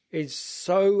is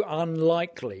so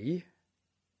unlikely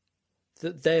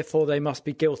that therefore they must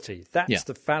be guilty. That's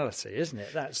the fallacy, isn't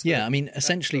it? I mean,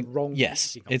 essentially, wrong.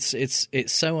 Yes,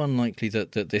 it's so unlikely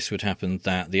that this would happen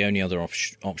that the only other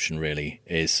option really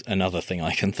is another thing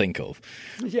I can think of.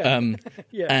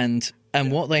 And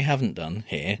what they haven't done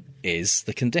here is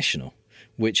the conditional,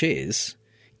 which is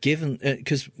given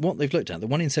because what they've looked at, the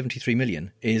 1 in 73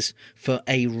 million is for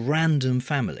a random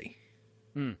family.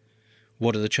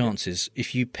 What are the chances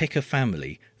if you pick a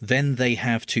family, then they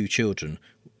have 2 children?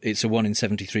 It's a 1 in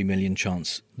 73 million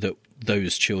chance that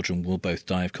those children will both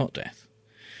die of cot death.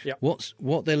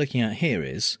 What they're looking at here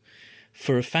is,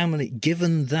 for a family,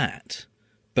 given that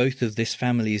both of this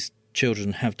family's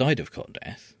children have died of cot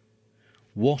death,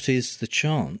 what is the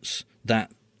chance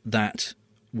that that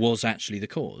was actually the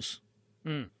cause?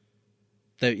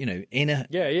 Though, you know,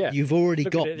 you've already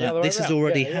got that. This has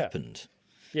already happened.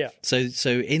 So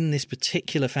in this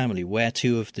particular family where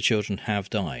 2 of the children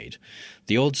have died,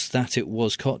 the odds that it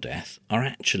was cot death are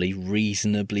actually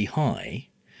reasonably high.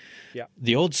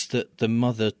 The odds that the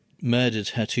mother murdered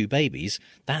her 2 babies,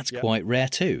 that's quite rare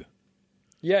too.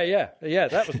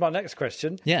 That was my next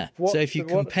question. So if you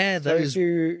compare those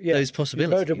possibilities, you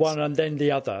murder one and then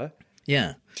the other.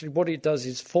 Actually, what it does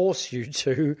is force you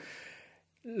to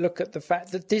look at the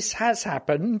fact that this has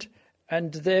happened,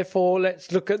 and therefore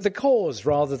let's look at the cause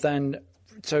rather than.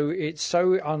 So it's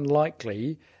so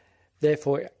unlikely,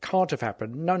 therefore it can't have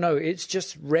happened. No, it's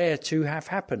just rare to have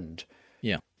happened.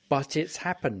 But it's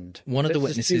happened. One of the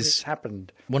witnesses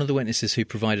happened. One of the witnesses who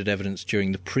provided evidence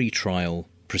during the pre-trial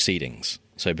proceedings,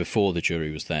 so before the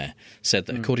jury was there, said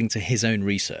that according to his own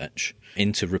research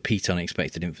into repeat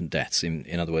unexpected infant deaths,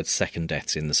 in other words, second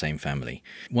deaths in the same family,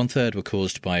 1/3 were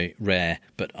caused by rare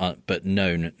but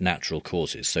known natural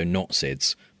causes, so not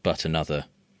SIDS, but another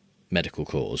medical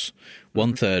cause.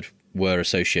 1/3 were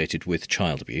associated with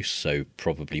child abuse, so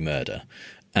probably murder,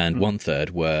 and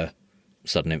 1/3 were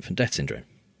sudden infant death syndrome.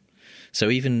 So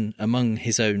even among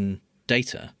his own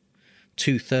data,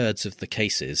 2/3 of the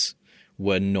cases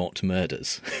were not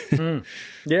murders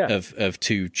of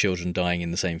 2 children dying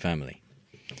in the same family.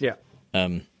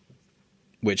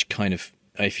 Which kind of,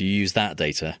 if you use that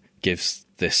data, gives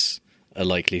this a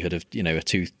likelihood of, you know, a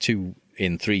 2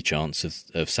 in 3 chance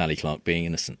of Sally Clark being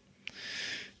innocent.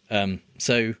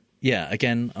 So yeah,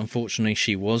 again, unfortunately,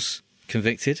 she was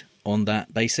convicted on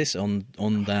that basis, on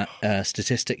that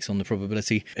statistics, on the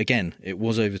probability. Again, it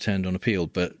was overturned on appeal,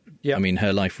 but I mean,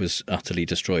 her life was utterly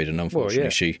destroyed, and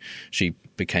unfortunately, she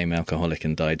became alcoholic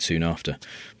and died soon after.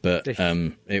 But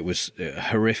it was a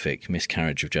horrific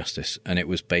miscarriage of justice, and it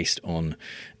was based on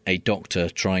a doctor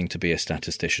trying to be a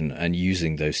statistician and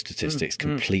using those statistics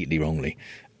completely wrongly,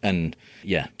 and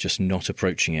just not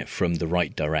approaching it from the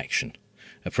right direction.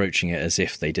 Approaching it as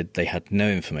if they had no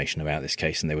information about this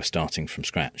case and they were starting from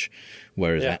scratch,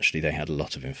 whereas actually they had a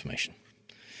lot of information.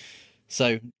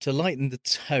 So to lighten the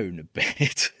tone a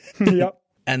bit,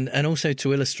 and also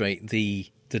to illustrate the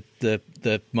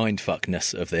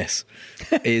mindfuckness of this,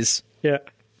 is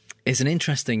an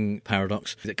interesting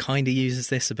paradox that kind of uses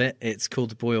this a bit. It's called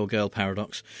the boy or girl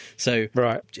paradox. So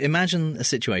imagine a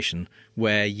situation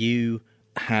where you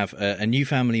have a new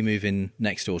family move in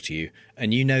next door to you,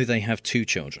 and you know they have 2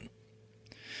 children.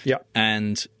 Yeah.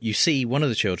 And you see one of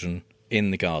the children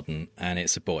in the garden, and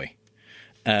it's a boy.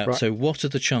 So what are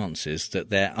the chances that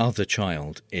their other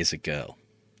child is a girl?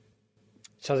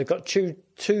 So they've got two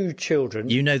children.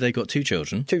 You know they've got 2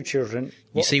 children. 2 children.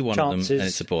 You see one of them, and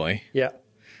it's a boy. Yeah.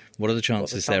 What are the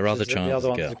chances their other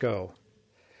child is a girl?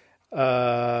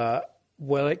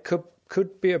 Well, it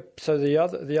could be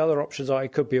the other options are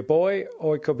it could be a boy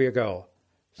or it could be a girl.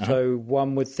 So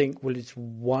one would think, well, it's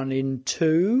 1 in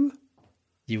 2.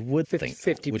 You would think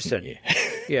 50%.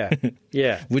 Yeah.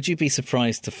 Yeah. Would you be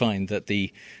surprised to find that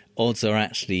the odds are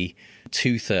actually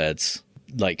 2/3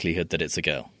 likelihood that it's a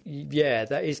girl? Yeah,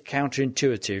 that is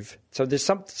counterintuitive. So there's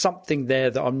something there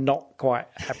that I'm not quite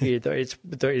happy that it's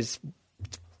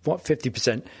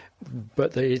 50%,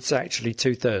 but that it's actually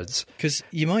 2/3. Because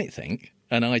you might think,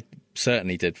 and I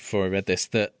certainly did before I read this,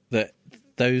 that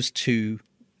those 2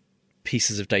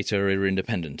 pieces of data are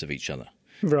independent of each other.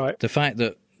 Right. The fact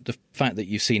that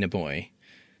you've seen a boy,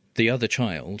 the other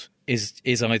child is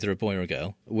either a boy or a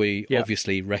girl. We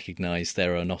obviously recognise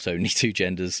there are not only 2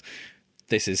 genders.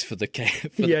 This is for the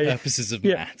purposes of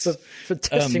maths. For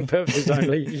testing purposes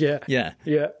only. Yeah.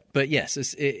 But yes,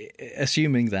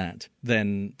 assuming that,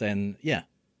 then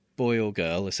boy or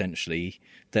girl, essentially,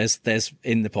 there's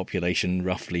in the population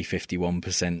roughly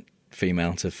 51%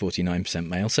 female to 49%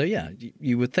 male. So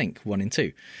you would think 1 in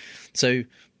 2. So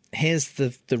here's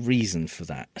the reason for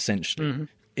that, essentially,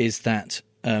 is that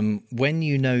when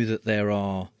you know that there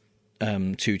are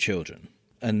 2 children,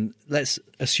 and let's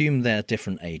assume they're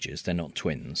different ages, they're not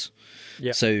twins.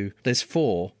 Yeah. So there's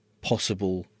 4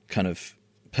 possible kind of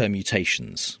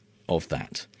permutations of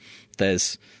that.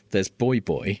 There's boy,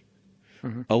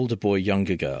 older boy,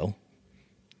 younger girl,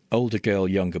 older girl,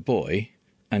 younger boy,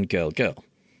 and girl.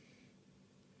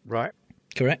 Right.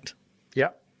 Correct?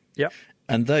 Yep.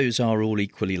 And those are all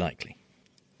equally likely.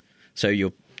 So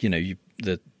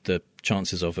the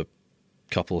chances of a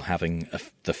couple having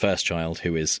the first child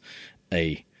who is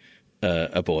a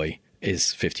boy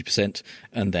is 50%,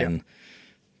 and then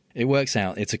it works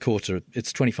out it's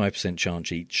 25%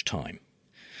 chance each time.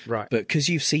 Right. But because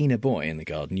you've seen a boy in the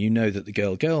garden, you know that the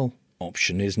girl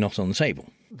option is not on the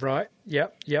table. Right.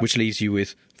 Yep. Which leaves you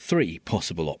with 3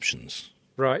 possible options.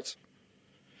 Right.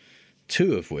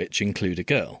 2 of which include a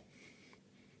girl.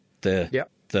 The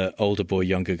older boy,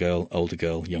 younger girl,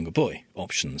 younger boy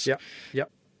options. Yep.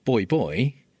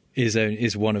 Boy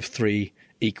is one of 3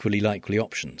 equally likely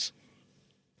options.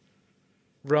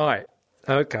 Right.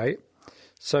 Okay.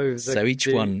 So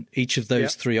each of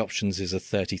those 3 options is a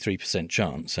 33%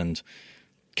 chance, and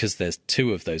because there's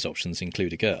 2 of those options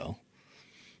include a girl,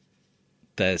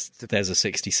 there's a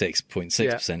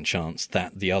 66.6% chance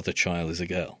that the other child is a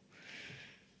girl.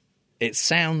 It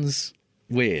sounds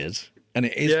weird, and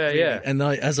it is. And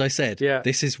as I said,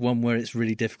 this is one where it's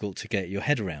really difficult to get your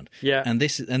head around. Yeah. And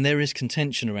there is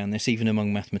contention around this even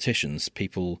among mathematicians.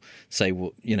 People say,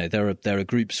 well, there are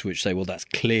groups which say, well, that's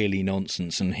clearly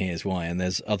nonsense, and here's why. And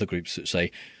there's other groups that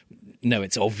say, no,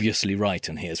 it's obviously right,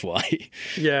 and here's why.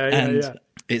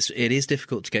 It is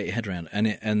difficult to get your head around,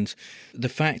 and the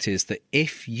fact is that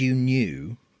if you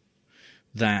knew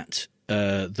that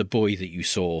the boy that you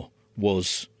saw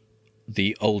was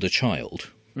the older child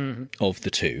of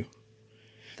the 2,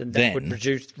 then that would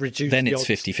reduce then the it's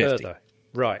odds 50-50. further.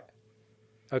 Right.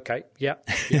 Okay. Yeah.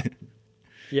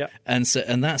 And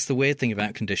that's the weird thing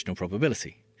about conditional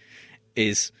probability,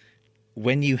 is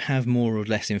when you have more or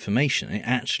less information, it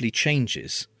actually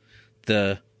changes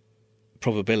the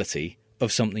probability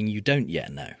of something you don't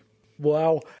yet know.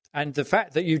 Well, and the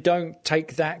fact that you don't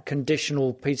take that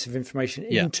conditional piece of information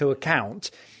into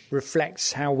account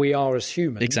reflects how we are as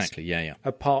humans. Exactly, yeah.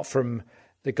 Apart from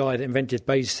the guy that invented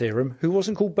Bayes' theorem, who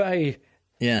wasn't called Bay.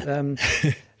 Yeah.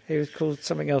 He was called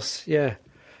something else. Yeah.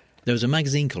 There was a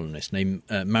magazine columnist named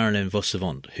Marilyn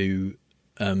Vos-Savant who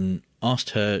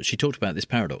asked her. She talked about this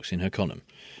paradox in her column,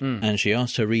 and she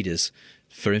asked her readers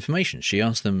for information. She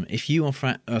asked them, if you are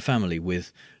a family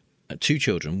with 2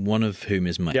 children, one of whom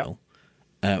is male,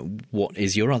 what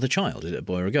is your other child? Is it a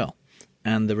boy or a girl?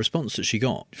 And the response that she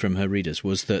got from her readers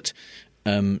was that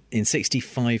in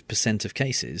 65% of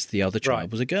cases, the other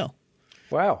child was a girl.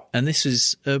 Wow. And this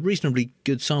is a reasonably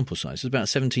good sample size. It's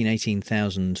about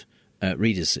 18,000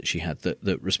 readers that she had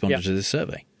that responded to this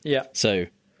survey. Yeah. So,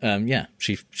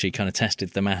 she kind of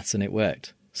tested the maths and it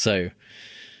worked. So,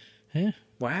 yeah.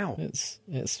 Wow. It's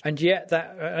and yet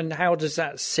and how does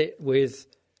that sit with?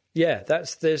 Yeah,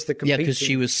 there's the competing. Yeah, because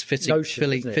she was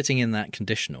fitting in that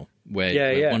conditional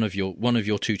where one of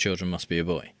your 2 children must be a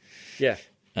boy. Yeah.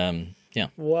 Yeah.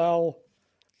 Well,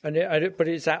 but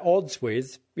it's at odds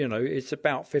with, it's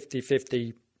about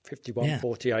 50-50,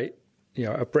 51-48,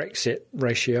 a Brexit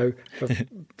ratio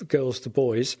of girls to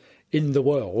boys in the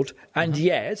world. And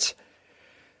yet,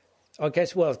 I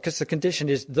guess, because the condition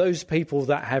is those people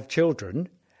that have children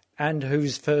and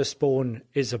whose firstborn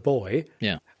is a boy,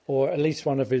 or at least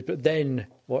one of his, but then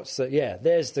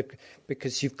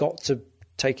because you've got to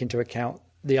take into account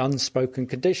the unspoken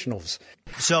conditionals.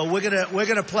 So we're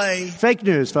gonna play fake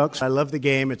news, folks. I love the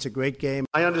game. It's a great game.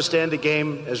 I understand the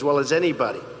game as well as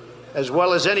anybody.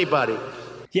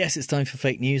 Yes, it's time for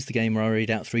fake news, the game where I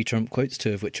read out 3 Trump quotes,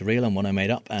 2 of which are real and 1 I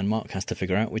made up, and Mark has to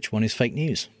figure out which one is fake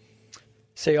news.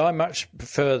 See, I much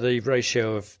prefer the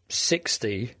ratio of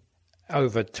 60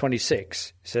 over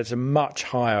 26. So it's a much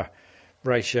higher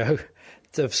ratio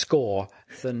of score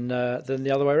than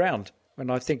the other way around. And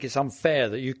I think it's unfair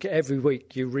that every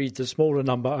week you read the smaller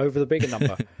number over the bigger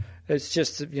number. It's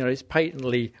just, it's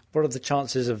patently, what are the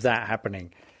chances of that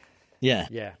happening? Yeah.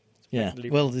 Yeah. Yeah.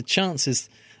 Well, the chances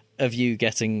of you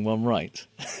getting one right.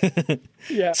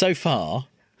 So far,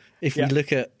 if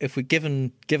we're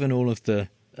given all of the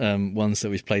ones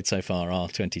that we've played so far are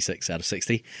 26 out of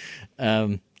 60.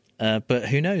 But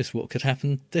who knows what could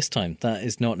happen this time? That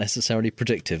is not necessarily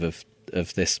predictive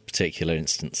of this particular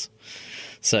instance.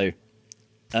 So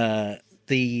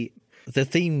the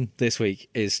theme this week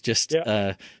is just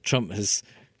Trump has.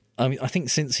 I mean, I think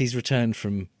since he's returned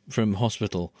from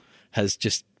hospital, has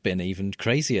just been even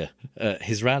crazier.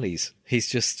 His rallies,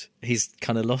 he's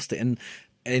kind of lost it in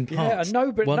parts.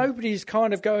 Yeah, but nobody's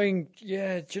kind of going,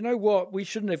 do you know what? We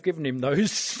shouldn't have given him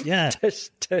those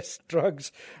test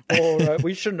drugs, or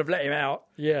we shouldn't have let him out.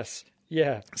 Yes,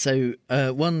 yeah. So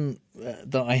one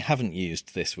that I haven't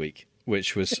used this week,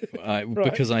 which was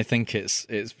because I think it's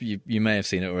you may have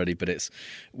seen it already, but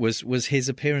was his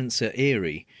appearance at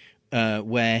Erie,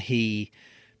 where he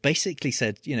basically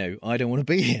said, I don't want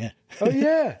to be here. Oh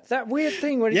yeah, that weird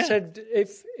thing when he said,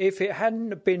 if it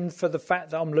hadn't been for the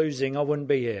fact that I'm losing, I wouldn't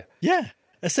be here. Yeah,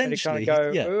 essentially. And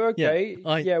kind of go, okay,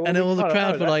 well, and all the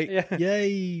crowd were like, yay,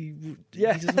 he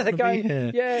doesn't want to be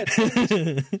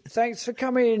here. Thanks for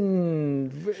coming.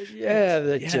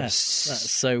 That's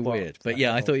so weird. But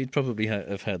I thought you'd probably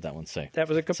have heard that one. So that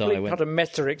was a complete kind of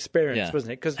meta experience,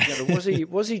 wasn't it? Because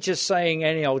was he just saying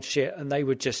any old shit and they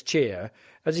would just cheer?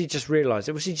 As he just realised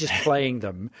it, was he just playing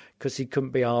them because he couldn't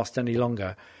be asked any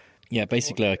longer? Yeah,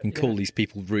 basically, I can call these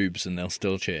people rubes and they'll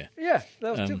still cheer. Yeah,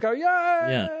 they'll still go,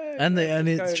 yeah, and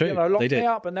it's true. Lock they me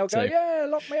up, and they'll go,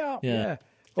 lock me up. Yeah.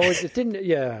 Or it didn't.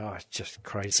 It's just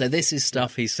crazy. So this is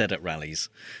stuff he said at rallies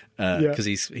because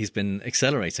he's been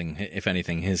accelerating, if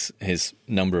anything, his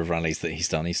number of rallies that he's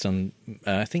done. He's done,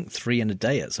 I think, 3 in a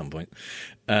day at some point.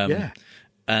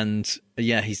 And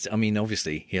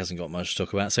obviously he hasn't got much to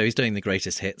talk about. So he's doing the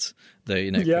greatest hits,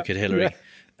 Crooked Hillary,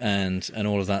 and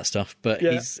all of that stuff. But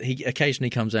he occasionally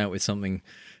comes out with something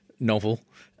novel,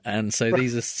 and so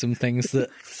these are some things that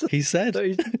he said.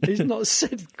 He's not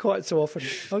said quite so often.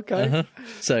 Okay.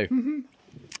 So,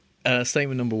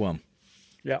 statement number 1.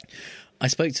 Yeah. I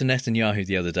spoke to Netanyahu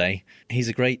the other day. He's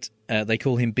a great. They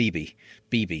call him Bibi.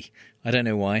 I don't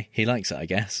know why. He likes it, I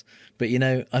guess. But,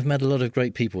 I've met a lot of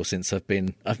great people since I've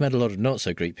met a lot of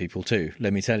not-so-great people too,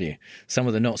 let me tell you. Some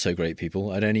of the not-so-great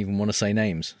people, I don't even want to say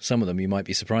names. Some of them you might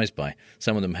be surprised by.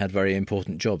 Some of them had very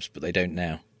important jobs, but they don't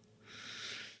now.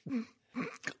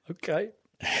 Okay.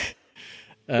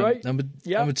 Right.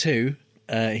 Number 2,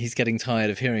 he's getting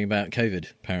tired of hearing about COVID,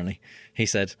 apparently. He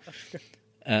said...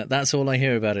 that's all I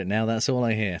hear about it now. That's all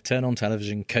I hear. Turn on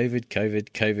television. COVID,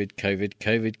 COVID, COVID, COVID,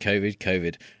 COVID, COVID,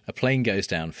 COVID. A plane goes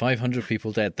down. 500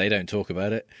 people dead. They don't talk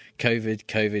about it. COVID,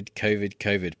 COVID, COVID,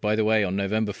 COVID. By the way, on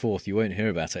November 4th, you won't hear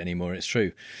about it anymore. It's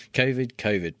true. COVID,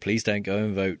 COVID. Please don't go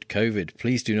and vote. COVID.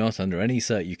 Please do not, under any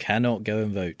cert. You cannot go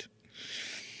and vote.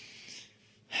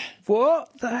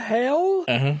 What the hell?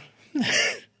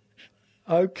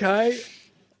 Okay.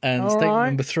 And All statement right.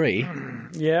 number 3.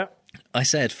 Yeah. I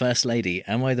said, First Lady,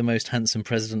 am I the most handsome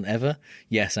president ever?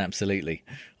 Yes, absolutely.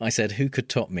 I said, who could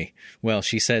top me? Well,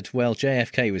 she said, well,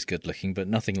 JFK was good looking, but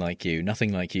nothing like you,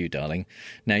 darling.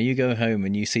 Now you go home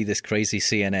and you see this crazy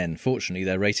CNN. Fortunately,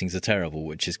 their ratings are terrible,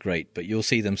 which is great, but you'll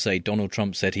see them say Donald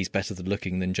Trump said he's better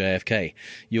looking than JFK.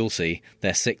 You'll see,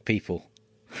 they're sick people.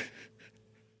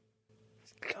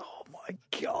 Oh, my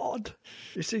God.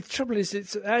 You see, the trouble is,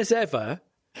 it's as ever,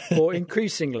 or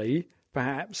increasingly,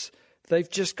 perhaps, they've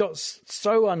just got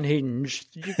so unhinged,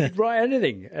 you could write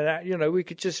anything. We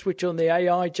could just switch on the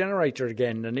AI generator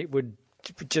again and it would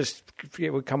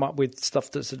come up with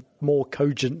stuff that's more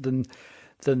cogent than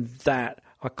that.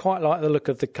 I quite like the look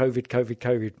of the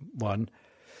COVID one.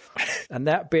 And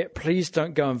that bit, please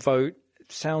don't go and vote,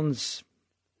 sounds...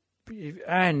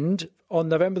 And on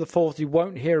November the 4th, you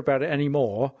won't hear about it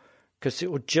anymore because it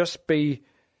will just be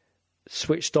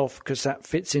switched off because that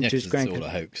fits into his grand. It's all a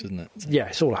hoax, isn't it? Yeah,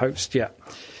 it's all a hoax. Yeah.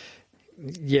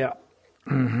 Okay,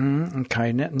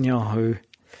 Netanyahu.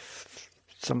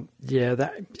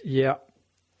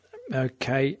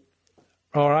 Okay.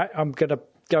 All right, I'm gonna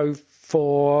go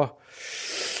for.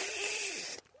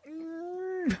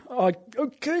 I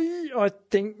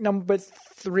think number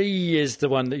 3 is the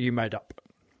one that you made up.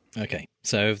 Okay,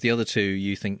 so of the other 2,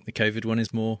 you think the COVID one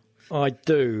is more? I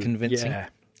do. Convincing. Yeah.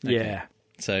 Okay. Yeah.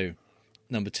 So.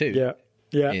 Number 2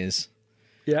 is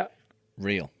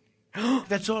real.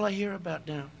 That's all I hear about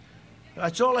now.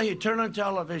 That's all I hear. Turn on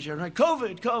television.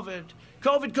 COVID.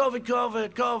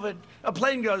 A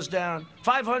plane goes down.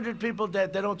 500 people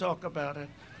dead. They don't talk about it.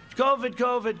 COVID.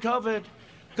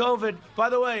 By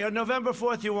the way, on November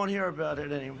 4th, you won't hear about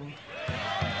it anymore.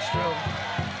 It's true.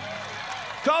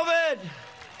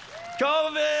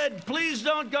 COVID. Please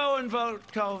don't go and vote.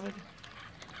 COVID.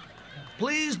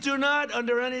 Please do not,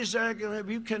 under any circumstance,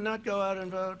 you cannot go out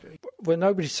and vote. Well,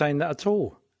 nobody's saying that at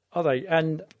all, are they?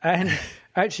 And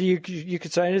actually, you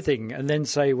could say anything and then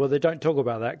say, well, they don't talk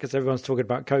about that because everyone's talking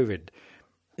about COVID.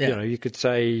 Yeah. You could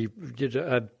say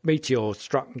a meteor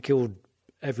struck and killed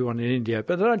everyone in India,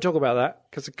 but they don't talk about that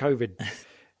because of COVID.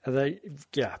 I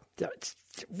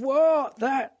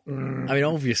mean,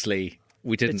 obviously,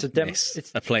 we didn't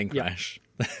miss a plane crash.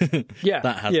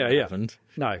 That hasn't happened.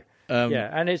 No.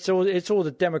 And it's all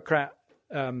the Democrat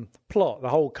plot, the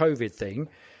whole COVID thing.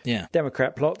 Yeah,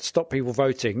 Democrat plot to stop people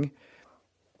voting,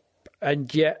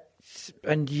 and yet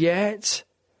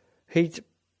he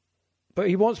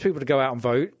wants people to go out and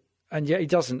vote, and yet he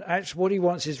doesn't. Actually, what he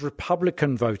wants is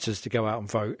Republican voters to go out and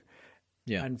vote,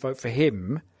 and vote for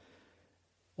him,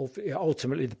 or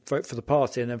ultimately vote for the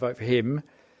party and then vote for him.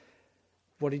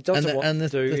 What he doesn't want to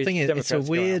do the thing is, Democrats it's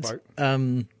a weird. go out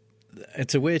and vote.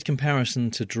 It's a weird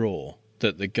comparison to draw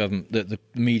that the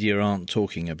media aren't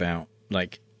talking about,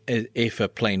 like if a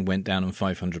plane went down and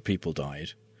 500 people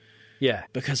died. Yeah.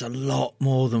 Because a lot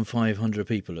more than 500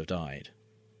 people have died.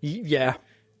 Yeah.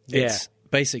 It's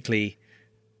basically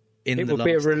in it the would last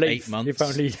be a relief 8 months. If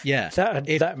only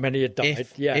that many had died.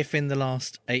 If in the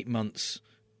last 8 months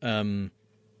a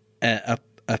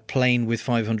plane with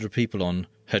 500 people on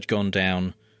had gone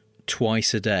down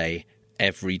twice a day,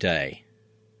 every day.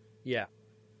 Yeah.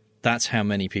 That's how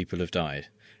many people have died.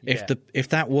 If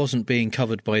that wasn't being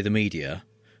covered by the media,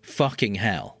 fucking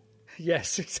hell.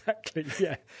 Yes, exactly.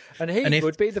 Yeah, and he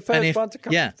would be the first one to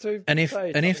come. Yeah, to and if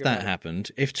say that happened,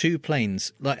 if 2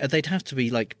 planes, like they'd have to be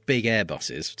like big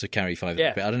Airbuses to carry 500.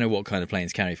 Yeah. I don't know what kind of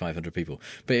planes carry 500 people,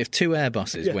 but if 2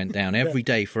 Airbuses went down every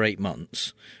day for 8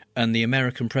 months, and the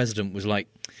American president was like,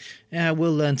 "Yeah,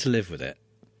 we'll learn to live with it."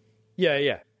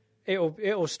 Yeah,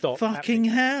 it'll stop. Fucking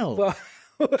hell. Well,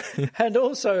 and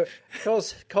also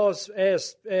because air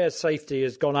safety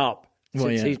has gone up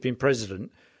since he's been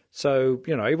president, so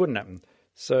it wouldn't happen.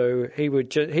 So he would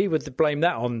blame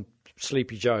that on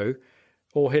Sleepy Joe,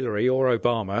 or Hillary, or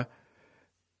Obama.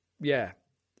 Yeah,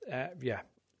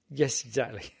 yes,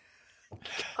 exactly.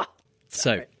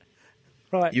 So,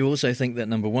 right, you also think that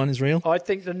number 1 is real? I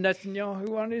think the Netanyahu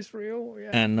one is real.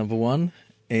 Yeah, and number 1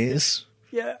 is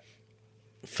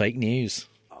fake news.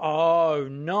 Oh,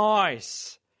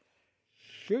 nice.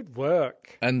 Good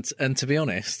work. And to be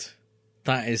honest,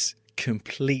 that is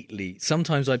completely...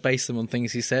 Sometimes I base them on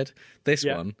things he said. This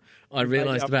one, I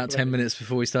realised about 10 minutes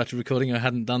before we started recording I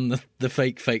hadn't done the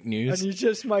fake news. And you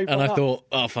just made one And I up. thought,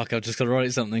 oh, fuck, I've just got to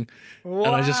write something. Wow.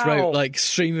 And I just wrote, like,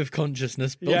 stream of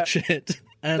consciousness bullshit.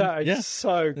 And, that is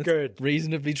so good.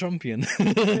 Reasonably Trumpian.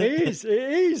 It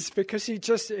is, because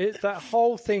that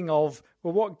whole thing of...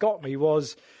 Well, what got me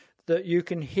was... that you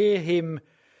can hear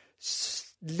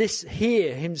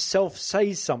himself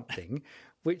say something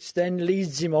which then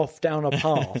leads him off down a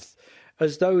path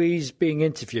as though he's being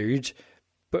interviewed,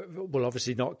 but well,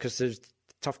 obviously not because there's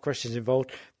tough questions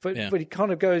involved. But he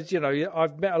kind of goes,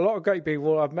 I've met a lot of great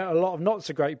people, I've met a lot of not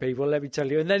so great people, let me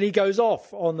tell you. And then he goes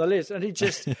off on the list, and he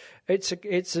just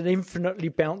it's an infinitely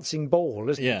bouncing ball,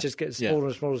 isn't it? It just gets smaller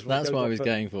and smaller and smaller. That's what I was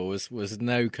going for, was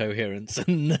no coherence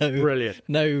and no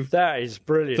that is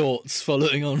brilliant thoughts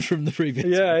following on from the previous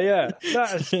one.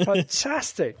 That is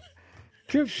fantastic.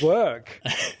 Good work.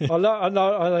 I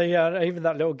know, even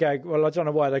that little gag. Well, I don't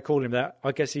know why they call him that.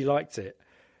 I guess he liked it.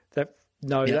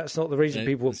 That's not the reason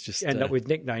people just end up with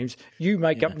nicknames. You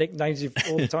make up nicknames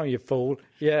all the time, you fool.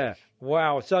 Yeah.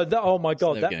 Wow. So, oh my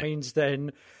God, that means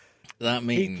then... That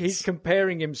means... He's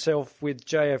comparing himself with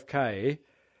JFK.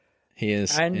 He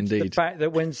is, and indeed. And the fact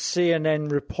that when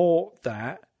CNN report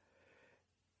that...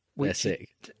 They're sick.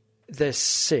 They're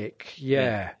sick,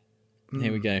 yeah.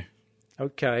 Here we go.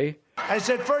 Okay. I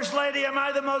said, First Lady, am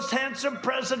I the most handsome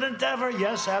president ever?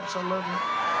 Yes, absolutely.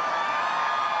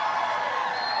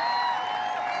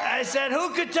 I said,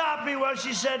 who could top me? Well,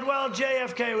 she said, well,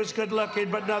 JFK was good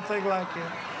looking, but nothing like you.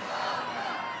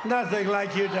 Nothing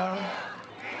like you, darling.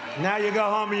 Now you go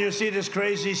home and you see this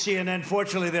crazy CNN.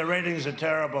 Fortunately, their ratings are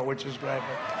terrible, which is great.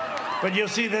 But you'll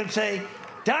see them say,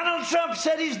 Donald Trump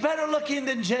said he's better looking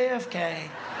than JFK.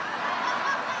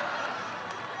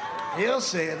 You'll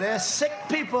see. They're sick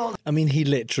people. I mean, he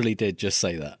literally did just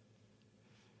say that.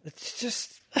 It's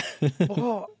just...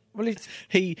 what? Well,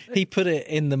 he put it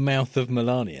in the mouth of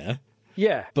Melania.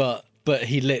 Yeah. But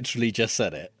he literally just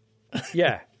said it.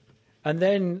 Yeah. And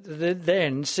then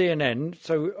CNN,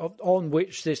 so on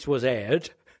which this was aired,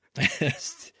 he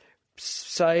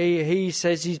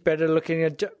says he's better looking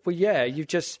at... Well, yeah,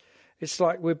 it's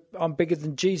like I'm bigger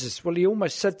than Jesus. Well, he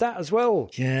almost said that as well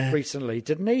recently,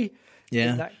 didn't he?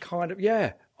 Yeah. In that kind of...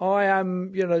 Yeah. I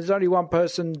am, there's only one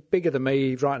person bigger than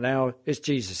me right now, is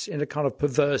Jesus, in a kind of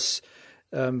perverse...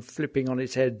 flipping on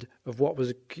its head of what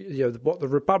was, what the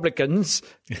Republicans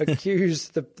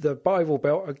accused the Bible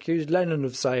Belt accused Lennon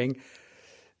of saying.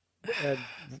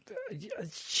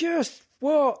 Just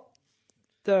what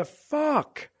the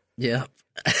fuck? Yeah,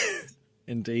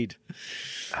 indeed.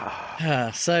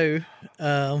 So,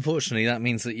 unfortunately, that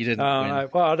means that you didn't win. No.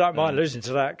 Well, I don't mind losing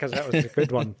to that because that was a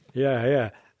good one.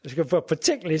 Yeah. It's good,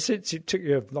 particularly since it took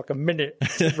you like a minute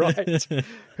to write.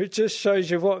 It just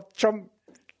shows you what Trump.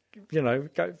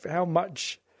 How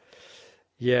much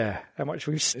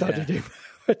we've studied him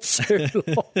for too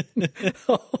long.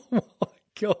 Oh, my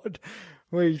God.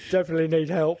 We definitely need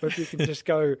help. If you can just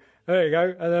go, there you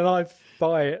go, and then I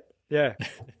buy it. Yeah,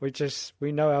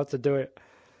 we know how to do it.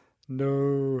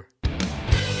 No.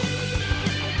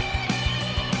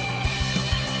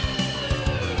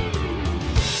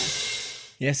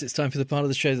 Yes, it's time for the part of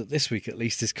the show that this week at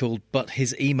least is called But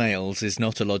His Emails is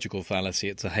Not a Logical Fallacy,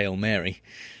 it's a Hail Mary.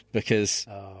 Because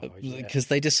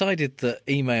they decided that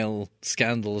email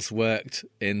scandals worked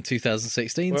in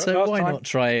 2016, so why not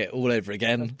try it all over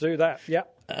again? Let's do that, yeah.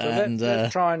 So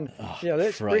let's try and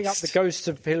let's bring up the ghost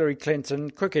of Hillary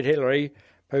Clinton, Crooked Hillary,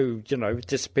 who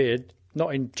disappeared,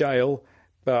 not in jail,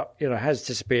 but has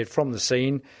disappeared from the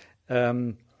scene.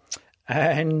 So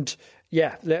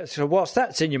whilst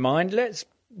that's in your mind, let's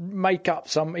make up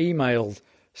some email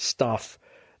stuff.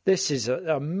 This is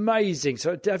amazing.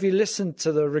 So have you listened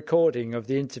to the recording of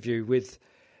the interview with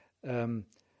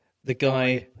the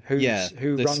guy who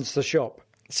runs the shop?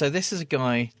 So this is a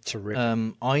guy,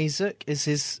 Isaac is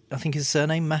his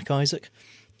surname, Mac Isaac.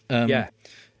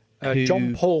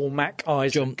 John Paul Mac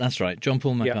Isaac. That's right, John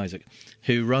Paul Mac Isaac,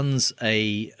 who runs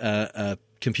a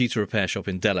computer repair shop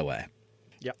in Delaware.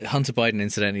 Yep. Hunter Biden,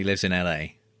 incidentally, lives in LA.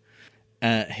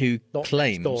 Who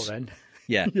claims... Next door, then.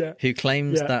 Who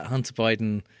claims that Hunter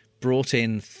Biden brought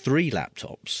in 3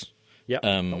 laptops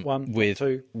not one, with not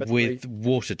two, but with 3.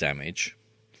 water damage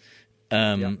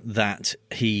that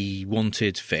he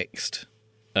wanted fixed,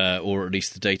 or at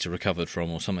least the data recovered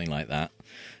from, or something like that.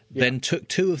 Then took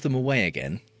 2 of them away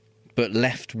again, but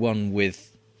left one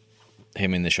with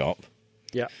him in the shop.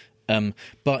 Yeah.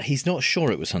 But he's not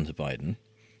sure it was Hunter Biden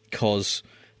because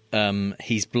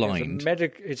he's blind.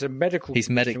 It's a medical. He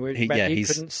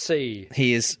couldn't see.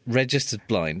 He is registered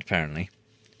blind, apparently,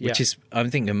 which is, I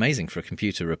think, amazing for a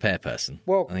computer repair person.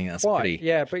 Well, I think that's pretty.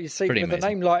 Yeah, but you see, with amazing. a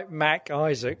name like Mac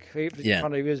Isaac, he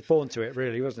was born to it,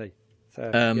 really, wasn't he? So,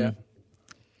 and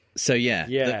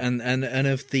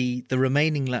of the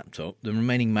remaining laptop, the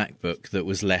remaining MacBook that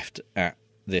was left at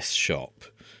this shop,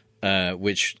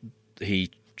 which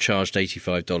he charged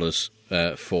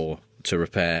 $85 for to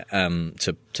repair,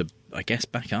 to I guess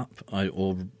back up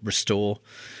or restore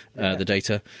the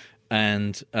data,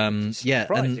 and and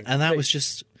that was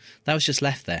just That was just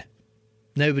left there.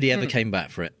 Nobody ever came back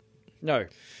for it. No.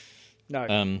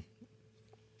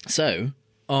 So,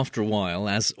 after a while,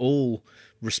 as all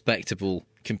respectable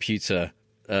computer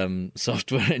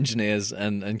software engineers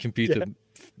and computer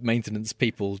maintenance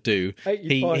people do,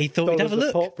 he thought he'd have a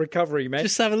look. Pop recovery, man.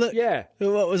 Just have a look. Yeah.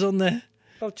 What was on there?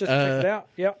 I'll just check it out.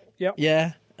 Yep.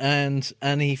 Yeah, and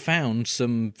he found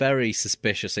some very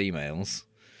suspicious emails,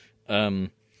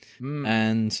 and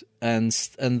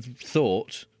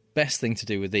thought best thing to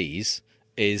do with these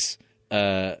is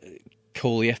call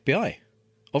the FBI.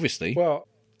 Obviously, well,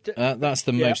 that's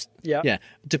the most. Yeah,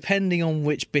 depending on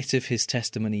which bit of his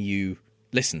testimony you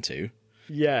listen to.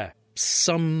 Yeah.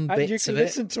 Some and bits you can of it.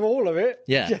 listen to all of it.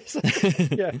 Yeah. Yes.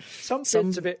 Yeah. Some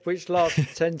bits of it which last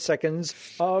 10 seconds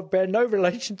bear no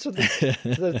relation to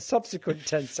the subsequent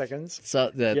 10 seconds.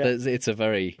 So it's a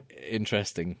very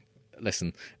interesting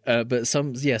listen. But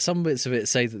some bits of it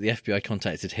say that the FBI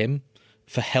contacted him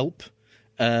for help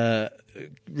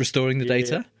restoring the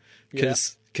data.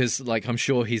 Because, like, I'm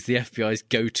sure he's the FBI's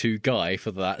go-to guy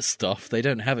for that stuff. They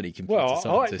don't have any computer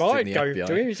scientists in the FBI. Go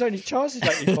to him. He's only charges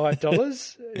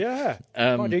 $85. Yeah.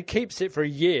 Mind he keeps it for a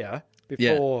year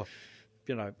before,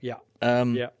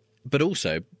 But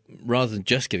also, rather than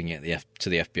just giving it to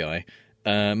the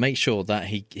FBI, make sure that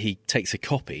he takes a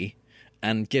copy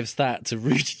and gives that to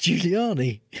Rudy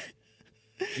Giuliani.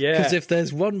 Yeah. Because if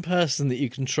there's one person that you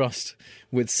can trust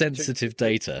with sensitive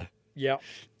data,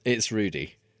 it's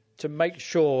Rudy. To make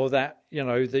sure that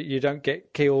that you don't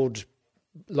get killed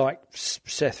like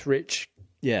Seth Rich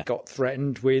got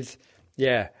threatened with.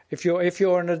 Yeah, if you are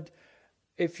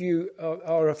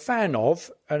a fan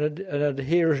of and an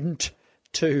adherent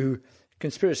to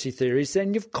conspiracy theories,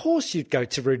 then of course you'd go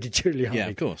to Rudy Giuliani. Yeah,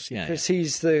 of course. Because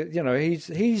he's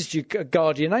he's your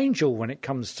guardian angel when it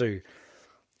comes to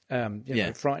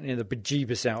frightening the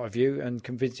bejeebus out of you and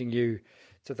convincing you.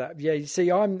 To that, you see,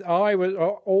 I was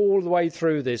all the way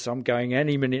through this. I'm going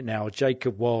any minute now.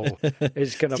 Jacob Wall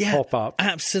is going to pop up.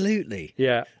 Absolutely.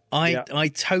 Yeah.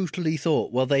 I totally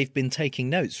thought. Well, they've been taking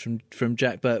notes from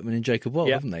Jack Bertman and Jacob Wall,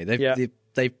 haven't they?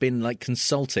 They've been like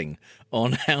consulting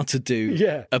on how to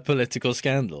do a political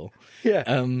scandal. Yeah.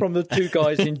 From the two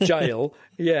guys in jail.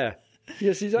 Yeah.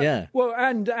 Yes. Exactly. Yeah. Well,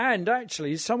 and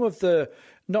actually, some of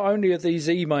not only are these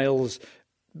emails.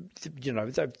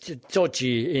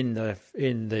 Dodgy in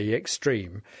the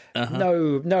extreme.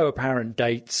 No apparent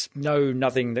dates.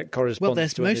 Nothing that corresponds. Well,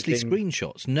 there's to mostly anything.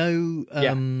 Screenshots. No no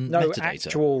metadata.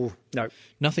 Actual. No.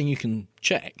 Nothing you can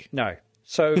check. No.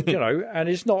 So and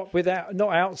it's not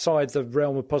outside the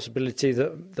realm of possibility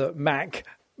that Mac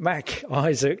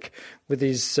Isaac, with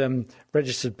his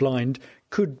registered blind,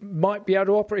 might be able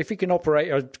to operate. If he can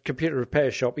operate a computer repair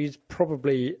shop, he's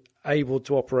probably able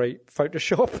to operate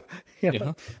Photoshop. They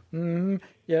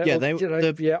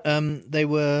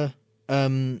were.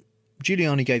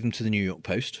 Giuliani gave them to the New York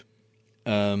Post,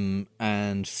 and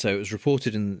so it was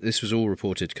reported. This was all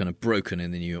reported, kind of broken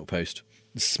in the New York Post.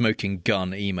 Smoking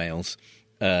gun emails,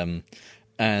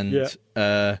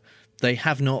 they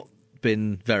have not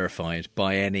been verified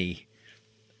by any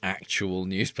actual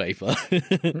newspaper.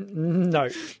 No.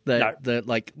 They're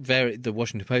like the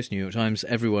Washington Post, New York Times,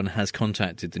 everyone has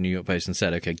contacted the New York Post and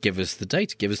said, okay, give us the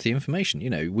data, give us the information.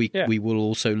 We will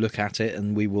also look at it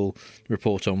and we will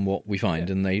report on what we find.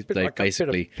 And they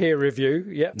basically peer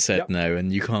review said no,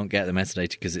 and you can't get the metadata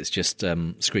because it's just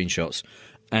screenshots.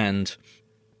 And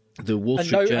the Wall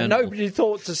Street Journal... And nobody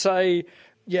thought to say...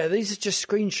 Yeah, these are just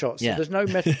screenshots. So there's no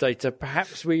metadata.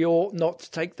 Perhaps we ought not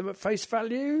to take them at face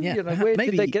value. Yeah, where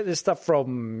did they get this stuff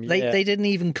from? They didn't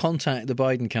even contact the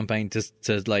Biden campaign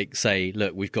to like say,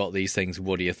 look, we've got these things.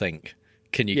 What do you think?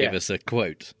 Can you give us a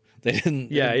quote? They didn't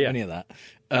do any of that.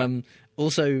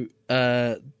 Also,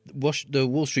 the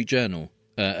Wall Street Journal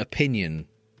opinion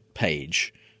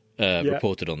page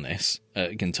reported on this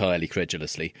entirely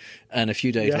credulously, and a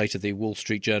few days later, the Wall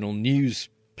Street Journal news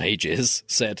pages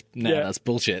said, no, that's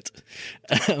bullshit.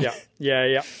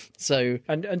 So,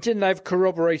 and didn't they have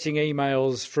corroborating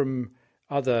emails from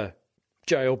other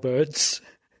jailbirds?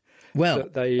 Well,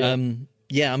 I mean,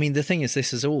 the thing is,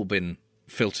 this has all been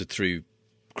filtered through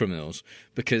criminals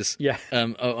because,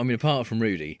 apart from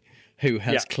Rudy, who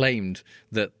has claimed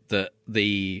that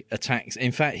the attacks,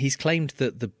 in fact, he's claimed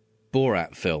that the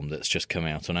Borat film that's just come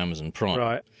out on Amazon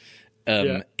Prime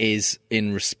is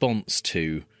in response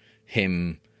to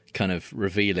him kind of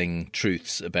revealing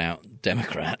truths about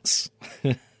Democrats,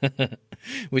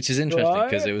 which is interesting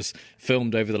because it was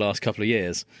filmed over the last couple of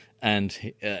years,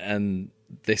 and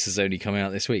this has only come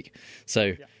out this week.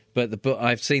 So, but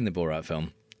I've seen the Borat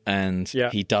film, and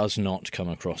he does not come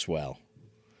across well.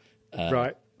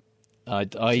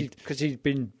 Because he'd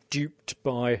been duped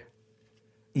by...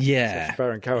 Yeah,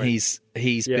 Baron Cohen. He's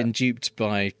been duped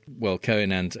by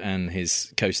Cohen and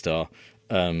his co-star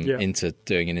into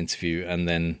doing an interview and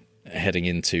then heading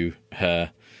into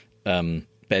her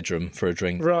bedroom for a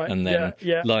drink, and then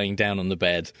lying down on the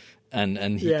bed,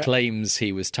 and he claims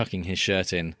he was tucking his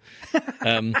shirt in,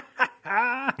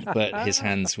 but his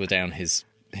hands were down his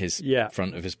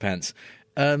front of his pants.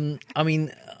 I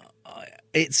mean,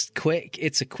 it's quick.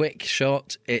 It's a quick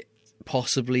shot.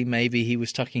 Possibly, maybe he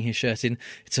was tucking his shirt in.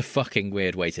 It's a fucking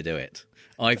weird way to do it.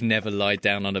 I've never lied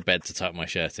down on a bed to tuck my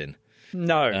shirt in.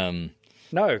 No.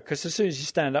 No, because as soon as you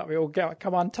stand up, it will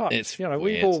come untucked. It's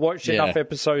we've all watched enough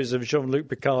episodes of Jean-Luc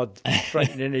Picard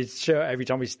straightening his shirt every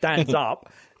time he stands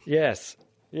up. Yes.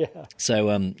 Yeah.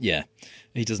 So,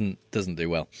 he doesn't do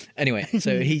well. Anyway,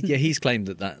 so he's claimed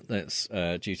that's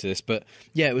due to this, but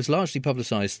it was largely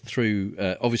publicised through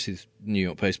obviously the New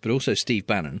York Post, but also Steve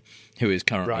Bannon, who is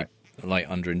currently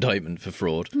under indictment for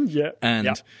fraud. Yeah.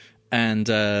 And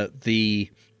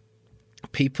the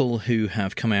people who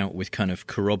have come out with kind of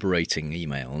corroborating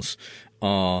emails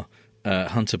are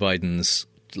Hunter Biden's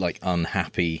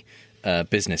unhappy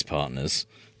business partners,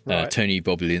 Tony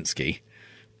Bobulinski,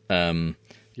 and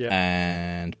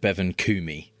Bevan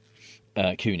Cooney,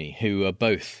 who are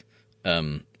both.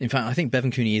 In fact, I think Bevan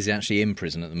Cooney is actually in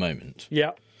prison at the moment.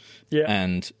 Yeah.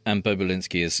 And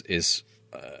Bobulinski is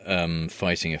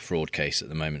fighting a fraud case at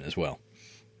the moment as well.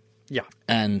 Yeah.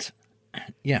 And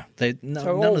none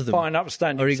of them fine,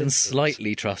 upstanding are even citizens.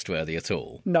 Slightly trustworthy at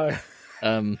all. No.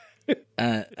 And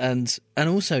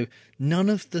also none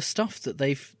of the stuff that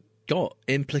they've got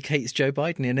implicates Joe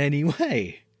Biden in any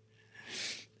way.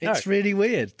 It's really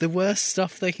weird. The worst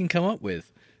stuff they can come up with.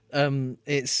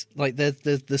 It's like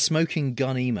the smoking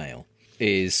gun email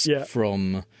is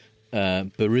from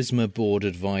Burisma board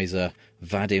advisor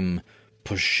Vadim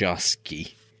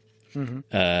Posharsky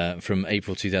from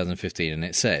April 2015, and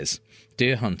it says,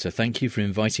 "Dear Hunter, thank you for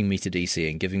inviting me to DC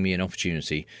and giving me an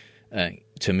opportunity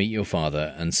to meet your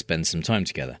father and spend some time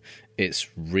together. It's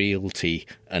realty,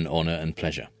 an honour and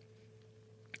pleasure."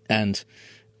 And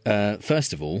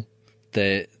first of all,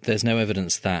 there's no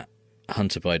evidence that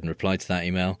Hunter Biden replied to that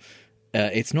email.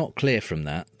 It's not clear from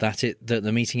that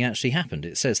the meeting actually happened.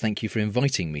 It says, "Thank you for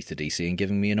inviting me to DC and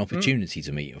giving me an opportunity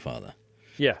to meet your father."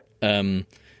 Yeah.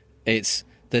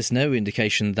 There's no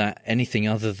indication that anything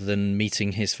other than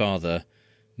meeting his father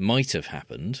might have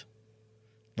happened.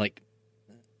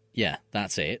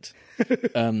 That's it.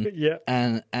 And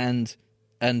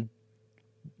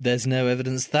there's no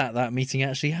evidence that meeting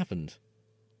actually happened.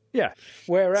 Yeah.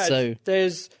 Whereas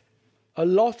there's a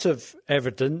lot of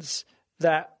evidence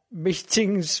that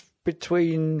meetings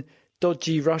between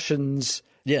dodgy Russians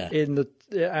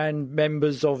and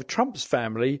members of Trump's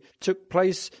family took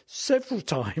place several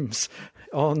times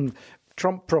on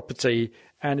Trump property,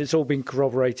 and it's all been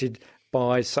corroborated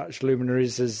by such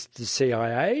luminaries as the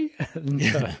CIA and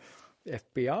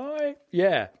FBI.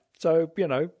 Yeah. So,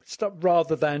 stuff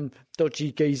rather than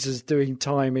dodgy geezers doing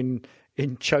time in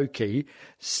Chokey,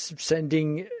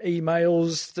 sending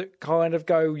emails that kind of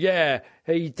go,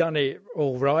 he done it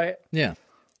all right. Yeah.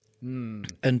 And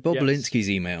Bobulinski's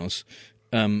emails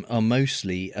are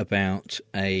mostly about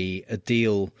a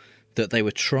deal that they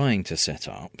were trying to set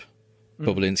up.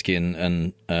 Bobulinski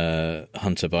and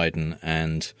Hunter Biden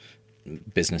and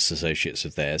business associates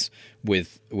of theirs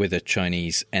with a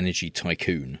Chinese energy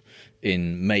tycoon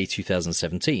in May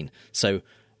 2017. So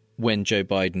when Joe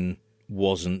Biden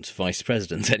wasn't vice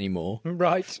president anymore.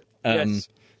 Right. Yes.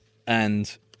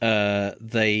 And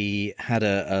they had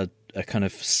a kind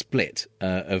of split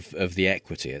of the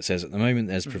equity. It says at the moment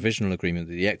there's provisional agreement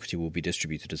that the equity will be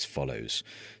distributed as follows: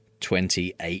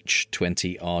 20H,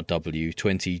 20RW,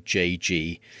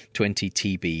 20JG,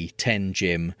 20TB, 10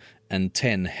 Jim, and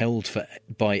 10 held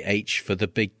by H for the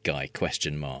big guy, ?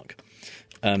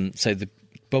 So the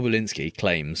Bobulinski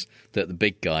claims that the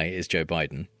big guy is Joe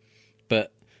Biden,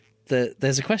 but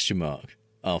there's a question mark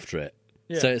after it.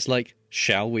 Yeah. So it's like,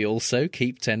 shall we also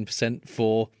keep 10%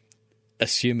 for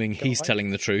assuming he's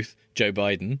telling the truth, Joe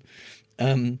Biden?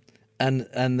 And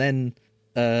then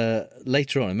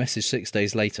later on, a message 6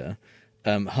 days later,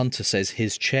 Hunter says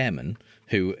his chairman,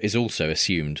 who is also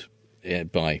assumed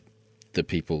by the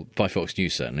people, by Fox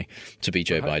News certainly, to be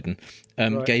Joe Biden,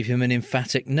 gave him an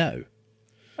emphatic no.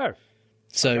 Oh.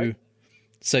 So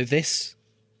this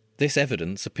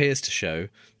evidence appears to show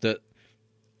that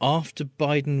after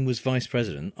Biden was vice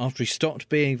president, after he stopped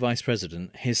being vice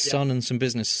president, his son and some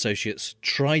business associates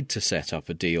tried to set up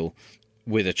a deal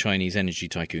with a Chinese energy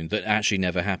tycoon that actually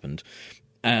never happened,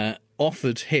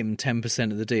 offered him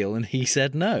 10% of the deal, and he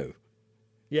said no.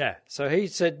 Yeah, so he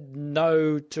said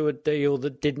no to a deal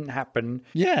that didn't happen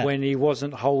Yeah. when he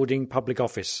wasn't holding public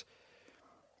office.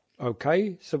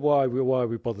 Okay, so why are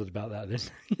we bothered about that then?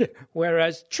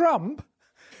 Whereas Trump,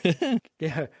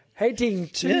 heading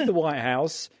to the White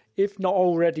House, if not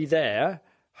already there,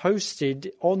 hosted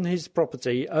on his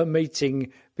property a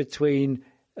meeting between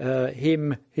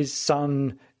him, his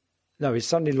son... No, his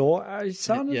son-in-law, his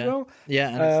son as well?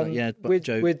 Yeah, and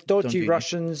with dodgy Don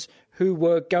Russians who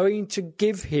were going to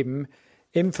give him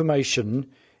information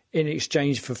in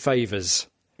exchange for favours.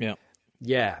 Yeah.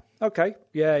 Yeah. Okay.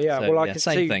 Yeah. So, well, I yeah, can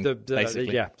same see thing,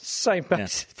 basically.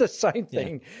 the same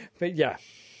thing. But yeah.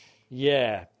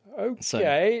 Okay. So,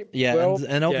 well,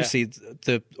 and obviously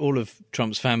all of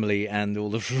Trump's family and all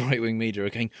the right-wing media are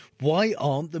going, why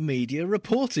aren't the media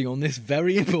reporting on this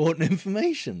very important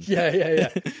information? Yeah.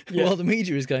 While the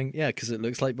media is going, because it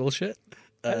looks like bullshit.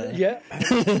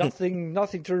 Nothing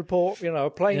to report. A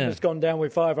plane has gone down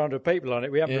with 500 people on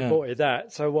it. We haven't reported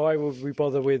that. So why would we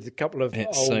bother with a couple of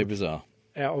It's so bizarre.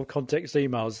 out of context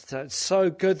emails? That's so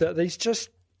good that he's just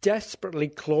desperately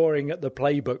clawing at the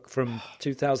playbook from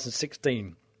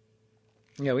 2016.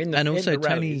 And also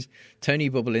Tony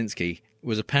Bobulinski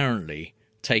was apparently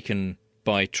taken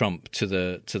by Trump to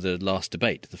the last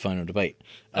debate, the final debate,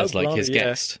 as his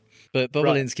guest. But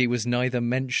Bobulinski was neither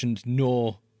mentioned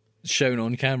nor shown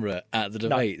on camera at the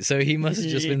debate. No. So he must have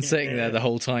just been sitting there the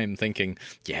whole time thinking,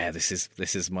 this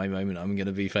is my moment, I'm going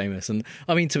to be famous. And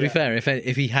I mean, to be fair,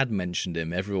 if he had mentioned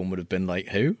him, everyone would have been like,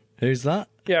 who's that?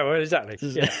 Yeah, well, exactly.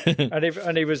 Yeah.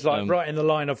 and he was like right in the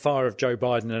line of fire of Joe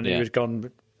Biden, and he was gone,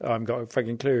 I haven't got a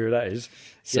fucking clue who that is.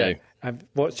 So, and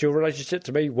what's your relationship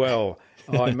to me? Well,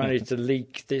 I managed to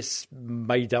leak this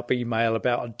made-up email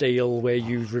about a deal where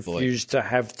you refused to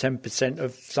have 10%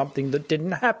 of something that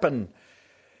didn't happen.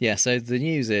 Yeah, so the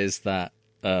news is that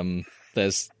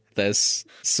there's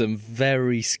some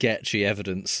very sketchy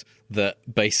evidence that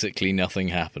basically nothing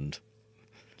happened.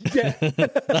 Yeah,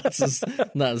 that's as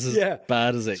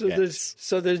bad as it gets.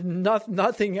 There's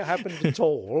nothing happened at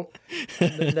all,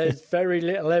 and then there's very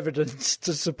little evidence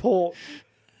to support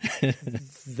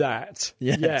that.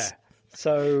 Yes. Yeah,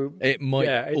 so it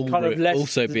might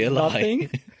also be a lie.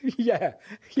 yeah.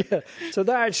 So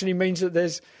that actually means that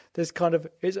there's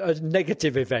it's a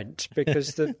negative event,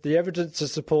 because the evidence to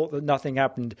support that nothing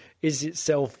happened is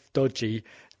itself dodgy,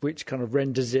 which kind of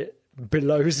renders it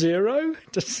below zero.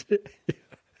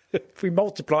 If we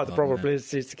multiply the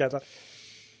probabilities together.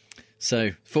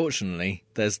 So, fortunately,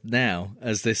 there's now,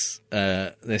 as this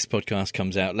podcast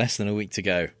comes out, less than a week to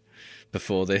go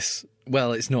before this.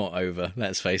 Well, it's not over,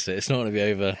 let's face it. It's not going to be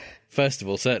over. First of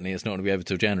all, certainly it's not going to be over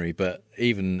till January, but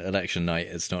even election night,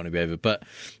 it's not going to be over. But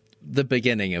the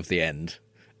beginning of the end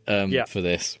for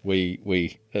this,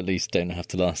 we at least don't have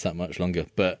to last that much longer.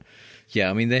 But, yeah,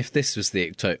 I mean, if this was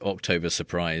the October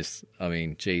surprise, I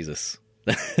mean, Jesus.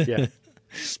 Yeah.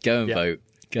 Go and vote.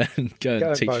 Go and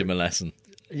teach him a lesson.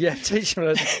 Yeah, teach him a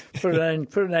lesson. Put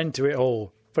an end to it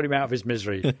all. Put him out of his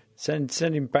misery. Send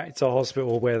him back to a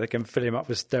hospital where they can fill him up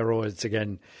with steroids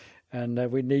again.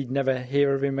 And we need never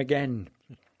hear of him again.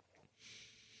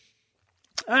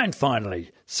 And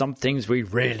finally, some things we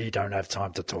really don't have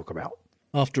time to talk about.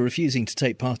 After refusing to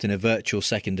take part in a virtual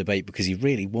second debate because he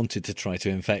really wanted to try to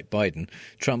infect Biden,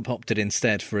 Trump opted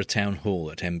instead for a town hall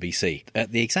at NBC,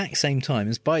 at the exact same time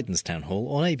as Biden's town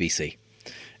hall on ABC.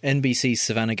 NBC's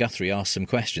Savannah Guthrie asked some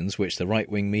questions which the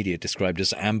right-wing media described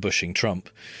as ambushing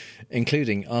Trump,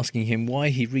 including asking him why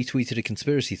he retweeted a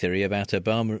conspiracy theory about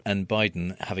Obama and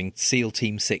Biden having SEAL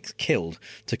Team 6 killed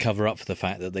to cover up for the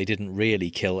fact that they didn't really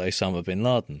kill Osama bin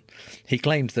Laden. He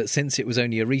claimed that since it was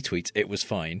only a retweet, it was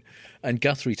fine, and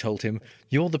Guthrie told him,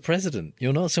 "You're the president.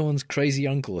 You're not someone's crazy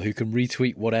uncle who can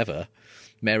retweet whatever."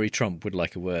 Mary Trump would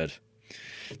like a word.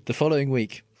 The following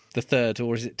week, the third,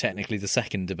 or is it technically the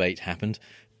second debate happened,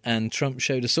 and Trump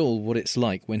showed us all what it's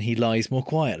like when he lies more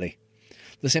quietly.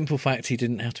 The simple fact he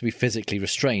didn't have to be physically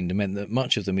restrained meant that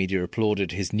much of the media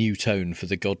applauded his new tone for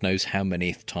the God knows how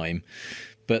manyth time.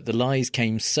 But the lies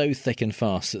came so thick and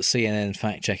fast that CNN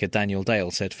fact-checker Daniel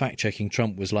Dale said fact-checking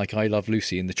Trump was like I Love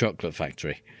Lucy in the Chocolate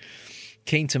Factory.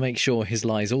 Keen to make sure his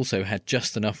lies also had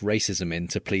just enough racism in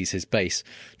to please his base,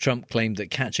 Trump claimed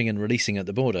that catching and releasing at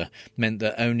the border meant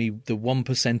that only the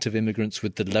 1% of immigrants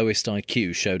with the lowest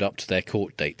IQ showed up to their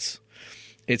court dates.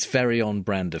 It's very on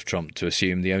brand of Trump to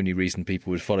assume the only reason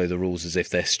people would follow the rules is if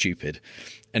they're stupid,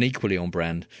 and equally on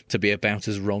brand to be about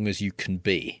as wrong as you can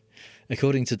be.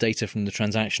 According to data from the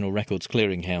Transactional Records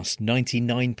Clearinghouse,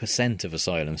 99% of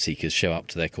asylum seekers show up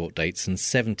to their court dates and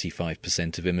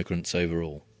 75% of immigrants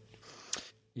overall.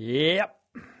 Yep.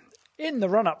 In the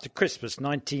run-up to Christmas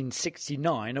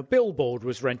 1969, a billboard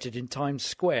was rented in Times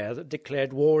Square that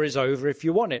declared war is over if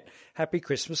you want it. Happy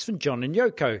Christmas from John and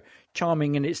Yoko.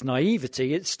 Charming in its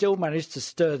naivety, it still managed to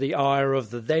stir the ire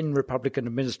of the then Republican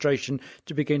administration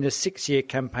to begin a 6-year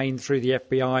campaign through the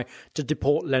FBI to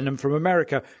deport Lennon from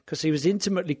America because he was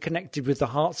intimately connected with the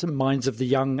hearts and minds of the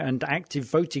young and active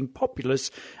voting populace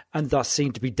and thus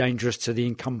seemed to be dangerous to the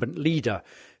incumbent leader.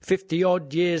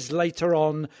 50-odd years later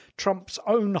on, Trump's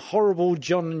own horrible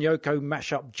John and Yoko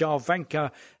mashup Jarvanka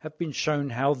have been shown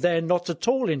how they're not at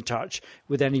all in touch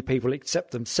with any people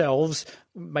except themselves,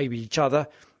 maybe each other.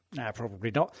 No,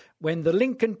 probably not. When the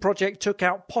Lincoln Project took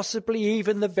out possibly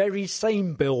even the very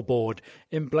same billboard,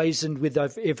 emblazoned with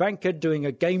Ivanka doing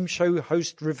a game show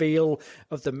host reveal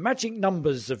of the magic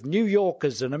numbers of New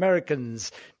Yorkers and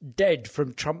Americans dead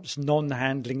from Trump's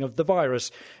non-handling of the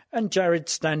virus, and Jared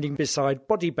standing beside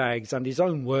body bags and his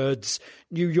own words,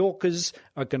 New Yorkers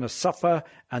are going to suffer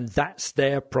and that's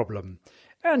their problem.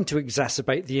 And to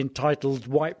exacerbate the entitled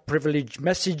white privilege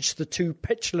message, the two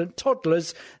petulant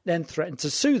toddlers then threatened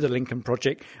to sue the Lincoln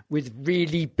Project with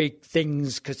really big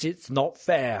things because it's not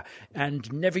fair.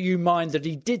 And never you mind that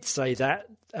he did say that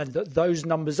and that those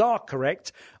numbers are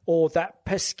correct, or that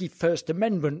pesky First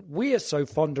Amendment we're so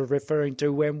fond of referring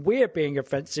to when we're being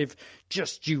offensive.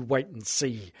 Just you wait and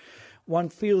see. One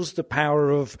feels the power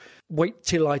of wait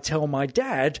till I tell my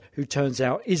dad, who turns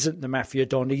out isn't the mafia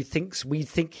don he thinks we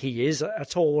think he is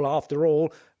at all, after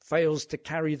all, fails to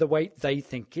carry the weight they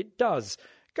think it does.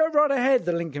 Go right ahead,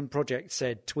 the Lincoln Project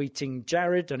said, tweeting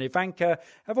Jared and Ivanka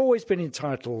have always been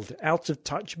entitled,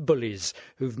 out-of-touch bullies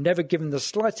who've never given the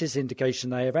slightest indication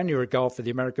they have any regard for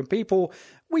the American people.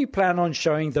 We plan on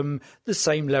showing them the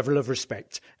same level of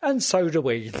respect, and so do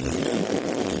we.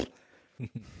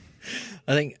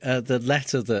 I think the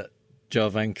letter that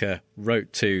Jarvanka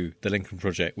wrote to the Lincoln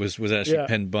Project was actually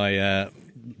penned by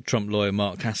Trump lawyer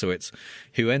Mark Kasowitz,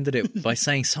 who ended it by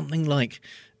saying something like,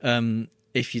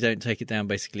 if you don't take it down,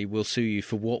 basically, we'll sue you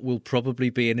for what will probably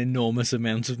be an enormous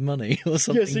amount of money or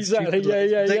something. Yes, exactly.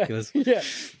 Ridiculous. Yeah.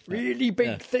 Really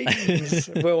big things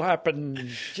will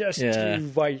happen. Just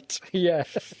you wait. Yeah.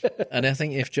 And I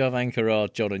think if Jarvanka are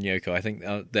John and Yoko, I think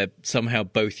they're somehow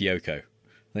both Yoko.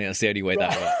 I think that's the only way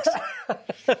that works.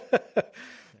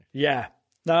 Yeah.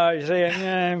 No, you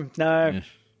see, no,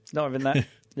 it's not even that.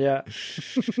 Yeah.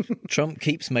 Trump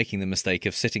keeps making the mistake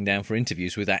of sitting down for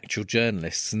interviews with actual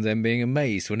journalists and then being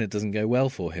amazed when it doesn't go well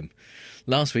for him.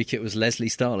 Last week it was Leslie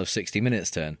Stahl of 60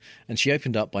 Minutes' turn, and she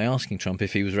opened up by asking Trump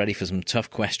if he was ready for some tough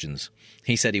questions.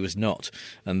 He said he was not,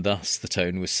 and thus the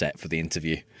tone was set for the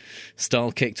interview.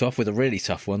 Stahl kicked off with a really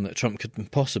tough one that Trump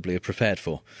couldn't possibly have prepared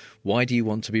for. Why do you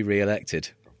want to be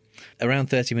re-elected? Around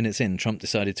 30 minutes in, Trump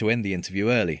decided to end the interview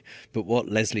early, but what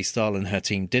Leslie Stahl and her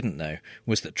team didn't know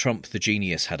was that Trump the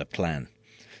genius had a plan.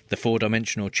 The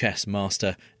four-dimensional chess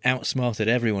master outsmarted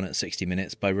everyone at 60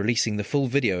 Minutes by releasing the full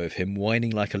video of him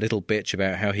whining like a little bitch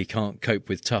about how he can't cope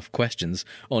with tough questions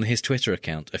on his Twitter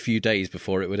account a few days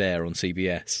before it would air on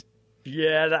CBS.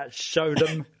 Yeah, that showed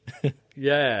him.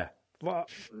 Yeah. Well,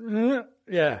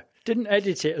 yeah. Didn't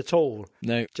edit it at all.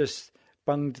 No. Just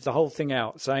bunged the whole thing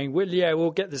out, saying, we'll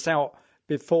get this out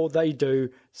before they do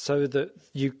so that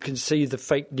you can see the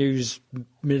fake news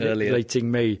manipulating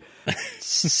me.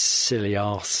 Silly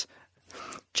arse.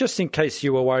 Just in case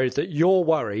you were worried that you're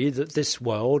worried that this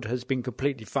world has been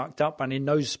completely fucked up and in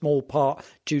no small part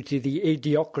due to the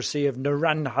idiocracy of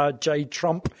Narendra J.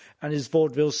 Trump and his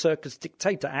vaudeville circus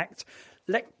dictator act,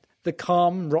 let the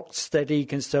calm, rock-steady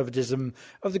conservatism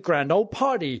of the grand old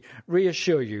party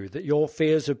reassure you that your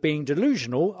fears of being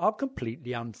delusional are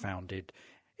completely unfounded.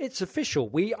 It's official.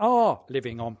 We are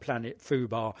living on planet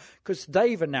Fubar because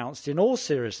they've announced in all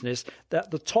seriousness that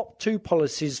the top two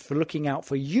policies for looking out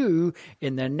for you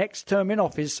in their next term in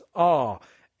office are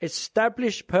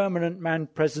establish permanent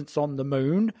manned presence on the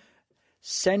moon,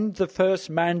 send the first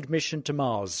manned mission to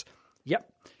Mars. Yep.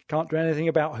 Can't do anything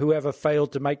about whoever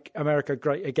failed to make America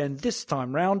great again this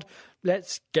time round.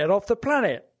 Let's get off the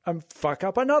planet and fuck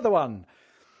up another one.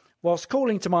 Whilst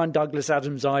calling to mind Douglas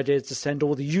Adams' idea to send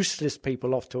all the useless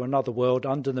people off to another world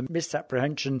under the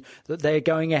misapprehension that they're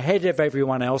going ahead of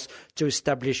everyone else to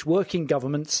establish working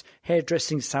governments,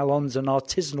 hairdressing salons and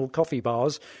artisanal coffee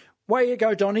bars. Way you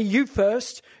go, Donny, you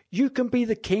first. You can be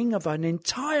the king of an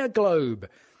entire globe.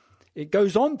 It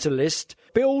goes on to list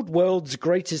build world's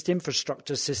greatest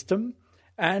infrastructure system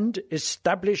and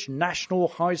establish national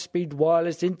high-speed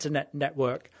wireless internet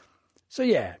network. So,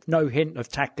 yeah, no hint of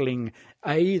tackling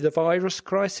A, the virus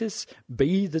crisis,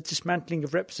 B, the dismantling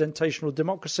of representational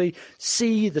democracy,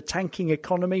 C, the tanking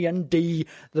economy, and D,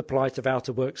 the plight of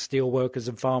out-of-work steel workers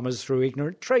and farmers through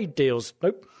ignorant trade deals.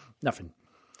 Nope, Nothing.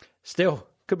 Still,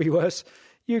 could be worse.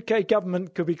 UK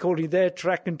government could be calling their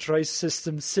track and trace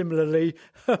system similarly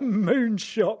a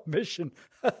moonshot mission.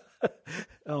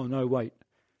 Oh, no, wait.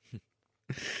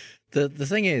 The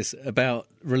thing is about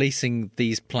releasing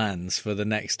these plans for the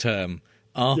next term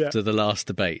after the last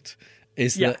debate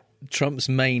is that Trump's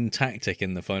main tactic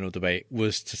in the final debate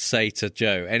was to say to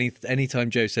Joe, anytime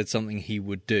Joe said something he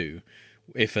would do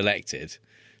if elected,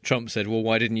 Trump said, well,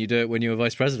 why didn't you do it when you were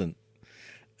vice president?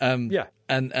 And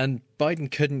Biden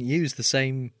couldn't use the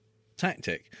same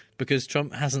tactic because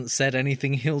Trump hasn't said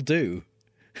anything he'll do.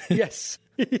 Yes,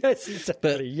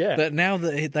 exactly. But now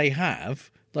that they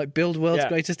have, like, build world's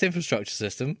greatest infrastructure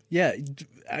system,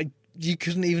 you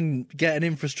couldn't even get an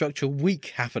infrastructure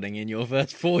week happening in your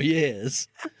first 4 years.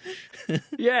 And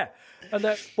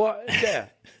that's what.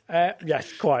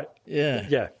 Yes, quite.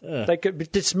 They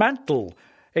could dismantle.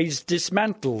 He's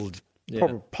dismantled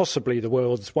possibly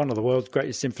one of the world's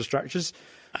greatest infrastructures.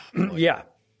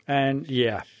 And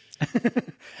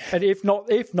if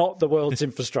not the world's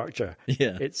infrastructure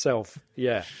itself.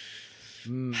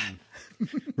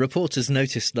 Reporters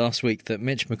noticed last week that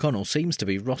Mitch McConnell seems to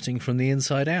be rotting from the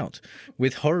inside out,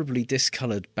 with horribly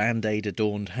discoloured Band-Aid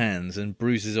adorned hands and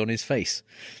bruises on his face.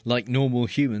 Like normal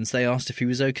humans, they asked if he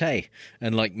was okay,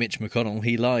 and like Mitch McConnell,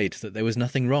 he lied that there was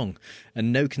nothing wrong,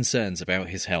 and no concerns about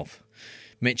his health.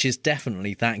 Mitch is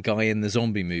definitely that guy in the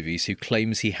zombie movies who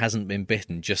claims he hasn't been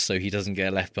bitten just so he doesn't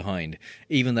get left behind,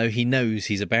 even though he knows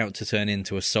he's about to turn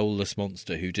into a soulless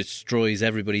monster who destroys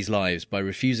everybody's lives by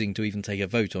refusing to even take a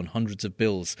vote on hundreds of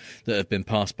bills that have been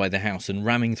passed by the House and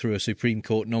ramming through a Supreme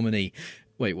Court nominee.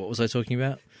 Wait, what was I talking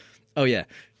about? Oh, yeah,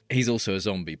 he's also a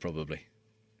zombie, probably.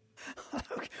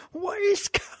 What is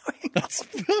going on? That's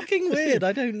fucking weird.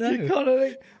 I don't know. You kind of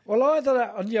think, well, either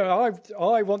that,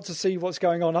 I want to see what's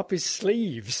going on up his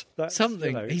sleeves. That's,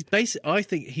 something. He's basically. I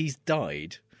think he's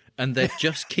died, and they're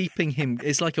just keeping him.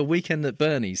 It's like a Weekend at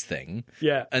Bernie's thing.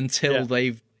 Until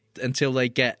they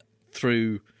get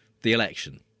through the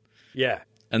election.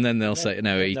 And then they'll say,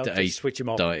 no, he's switch him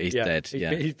off. He's dead.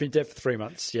 He's been dead for 3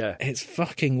 months. It's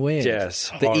fucking weird.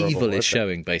 Yes, the evil is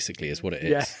showing, basically, is what it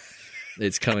is.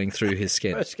 It's coming through his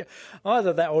skin.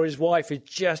 Either that or his wife is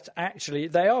just actually...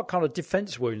 They are kind of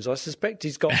defence wounds. I suspect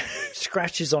he's got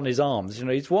scratches on his arms.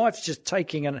 His wife's just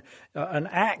taking an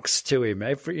axe to him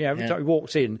every time he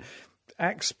walks in.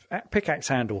 Pickaxe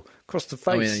handle across the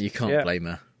face. You can't blame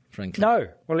her, frankly. No.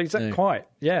 Well, exactly. Quite.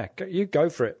 Yeah, you go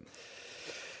for it.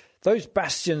 Those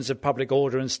bastions of public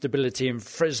order and stability in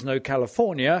Fresno,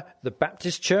 California, the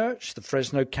Baptist Church, the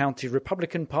Fresno County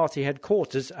Republican Party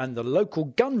headquarters, and the local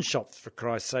gun shops, for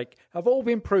Christ's sake, have all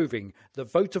been proving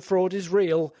that voter fraud is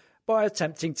real by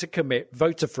attempting to commit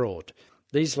voter fraud.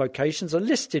 These locations are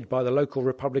listed by the local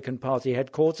Republican Party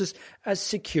headquarters as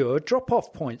secure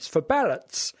drop-off points for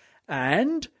ballots.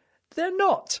 And they're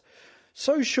not.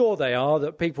 So sure they are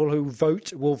that people who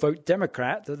vote will vote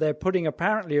Democrat that they're putting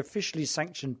apparently officially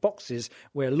sanctioned boxes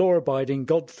where law-abiding,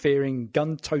 God-fearing,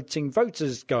 gun-toting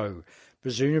voters go,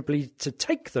 presumably to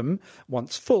take them,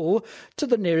 once full, to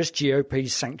the nearest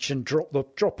GOP-sanctioned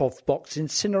drop-off box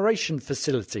incineration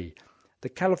facility. The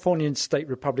Californian State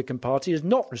Republican Party has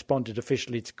not responded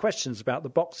officially to questions about the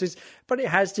boxes, but it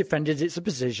has defended its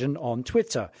position on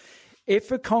Twitter.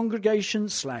 If a congregation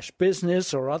 /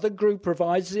 business or other group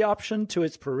provides the option to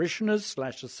its parishioners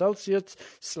 / associates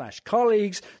 /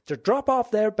 colleagues to drop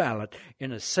off their ballot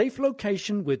in a safe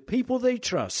location with people they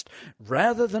trust,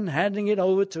 rather than handing it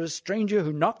over to a stranger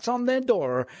who knocks on their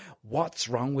door, what's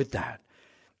wrong with that?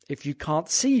 If you can't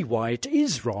see why it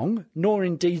is wrong, nor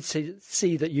indeed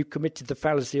see that you committed the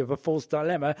fallacy of a false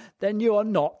dilemma, then you are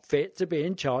not fit to be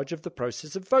in charge of the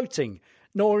process of voting,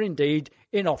 nor indeed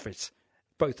in office.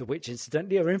 Both of which,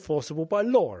 incidentally, are enforceable by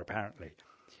law, apparently.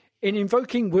 In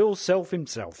invoking Will Self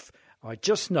himself, I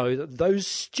just know that those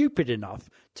stupid enough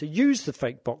to use the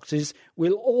fake boxes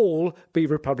will all be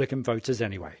Republican voters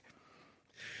anyway.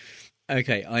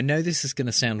 Okay, I know this is going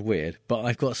to sound weird, but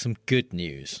I've got some good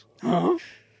news.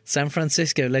 San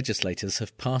Francisco legislators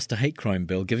have passed a hate crime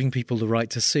bill giving people the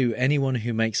right to sue anyone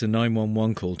who makes a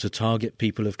 911 call to target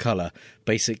people of colour,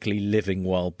 basically living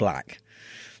while black.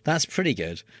 That's pretty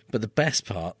good, but the best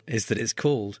part is that it's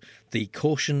called the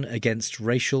Caution Against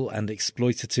Racial and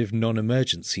Exploitative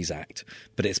Non-Emergencies Act,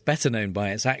 but it's better known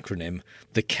by its acronym,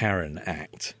 the Karen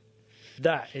Act.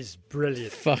 That is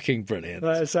brilliant. Fucking brilliant.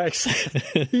 That is excellent.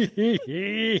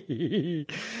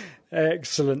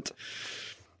 Excellent.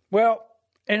 Well,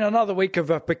 in another week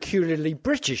of a peculiarly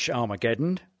British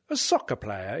Armageddon, A soccer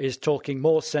player is talking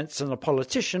more sense than a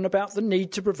politician about the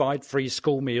need to provide free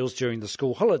school meals during the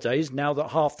school holidays now that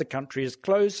half the country is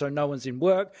closed, so no one's in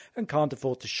work and can't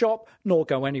afford to shop nor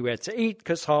go anywhere to eat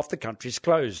because half the country's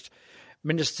closed.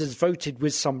 Ministers voted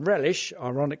with some relish,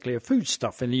 ironically a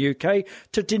foodstuff in the UK,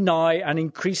 to deny an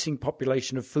increasing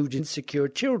population of food insecure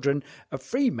children a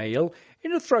free meal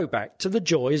in a throwback to the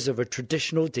joys of a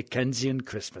traditional Dickensian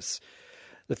Christmas.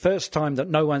 The first time that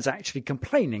no one's actually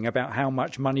complaining about how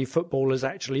much money footballers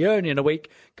actually earn in a week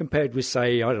compared with,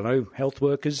 say, I don't know, health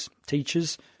workers,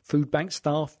 teachers, food bank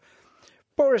staff.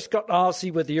 Boris got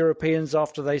arsey with the Europeans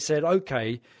after they said,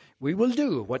 OK, we will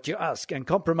do what you ask and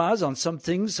compromise on some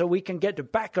things so we can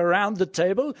get back around the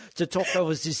table to talk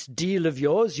over this deal of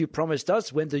yours you promised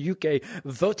us when the UK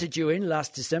voted you in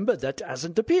last December that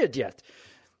hasn't appeared yet,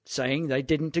 saying they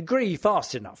didn't agree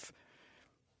fast enough.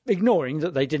 Ignoring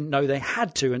that they didn't know they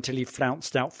had to until he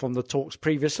flounced out from the talks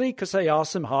previously because they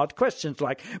asked some hard questions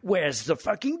like, where's the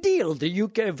fucking deal the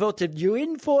UK voted you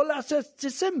in for last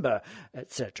December,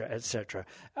 etc., etc.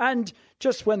 And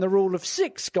just when the rule of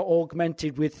 6 got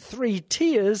augmented with 3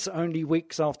 tiers only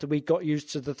weeks after we got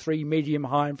used to the 3 medium,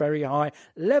 high and very high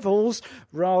levels,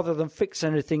 rather than fix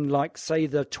anything like, say,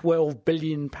 the £12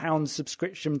 billion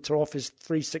subscription to Office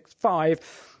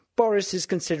 365, Boris is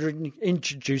considering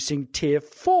introducing Tier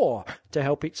 4 to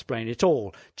help explain it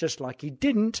all, just like he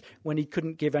didn't when he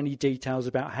couldn't give any details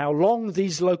about how long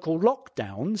these local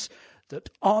lockdowns that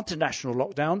aren't a national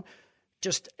lockdown,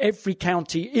 just every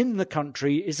county in the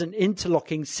country is an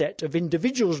interlocking set of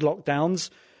individuals' lockdowns,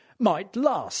 might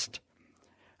last.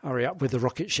 Hurry up with the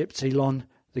rocket ships, Elon.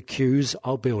 The queues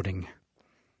are building.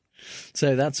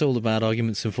 So that's all the bad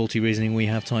arguments and faulty reasoning we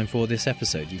have time for this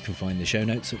episode. You can find the show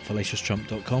notes at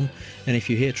fallacioustrump.com, and if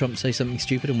you hear Trump say something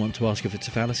stupid and want to ask if it's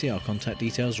a fallacy, our contact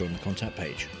details are on the contact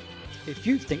page. If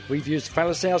you think we've used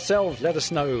fallacy ourselves, let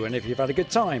us know, and if you've had a good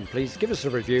time, please give us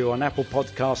a review on Apple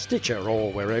Podcasts, Stitcher,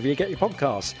 or wherever you get your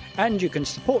podcasts. And you can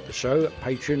support the show at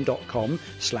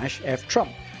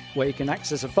patreon.com/ftrump, where you can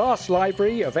access a vast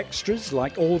library of extras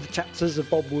like all the chapters of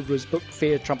Bob Woodward's book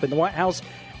Fear Trump in the White House,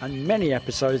 and many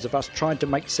episodes of us trying to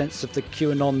make sense of the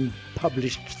QAnon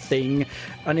published thing,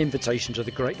 an invitation to the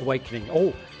Great Awakening.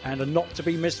 Oh, and a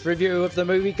not-to-be-missed review of the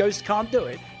movie Ghost Can't Do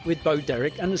It with Bo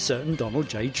Derek and a certain Donald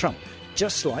J. Trump.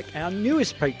 Just like our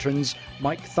newest patrons,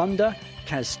 Mike Thunder,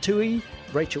 Kaz Tui,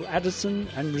 Rachel Addison,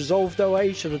 and Resolved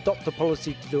OA should adopt the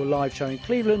policy to do a live show in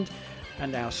Cleveland,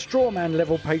 and our Strawman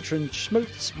level patrons,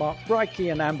 Schmutz, Mark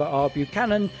Reike, and Amber R.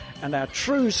 Buchanan, and our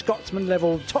true Scotsman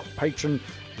level top patron,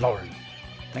 Lauren.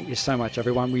 Thank you so much,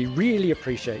 everyone. We really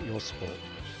appreciate your support.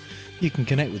 You can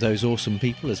connect with those awesome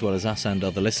people, as well as us and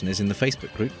other listeners, in the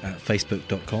Facebook group at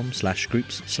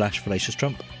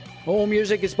facebook.com/groups/FallaciousTrump. All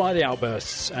music is by the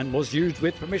Outbursts and was used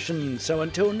with permission. So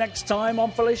until next time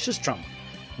on Fallacious Trump,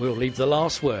 we'll leave the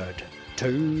last word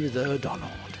to the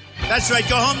Donald. That's right.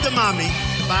 Go home to mommy.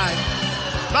 Bye.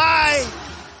 Bye.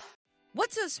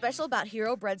 What's so special about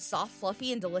Hero Bread's soft,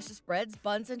 fluffy, and delicious breads,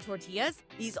 buns, and tortillas?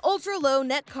 These ultra-low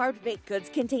net-carb baked goods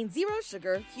contain 0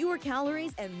 sugar, fewer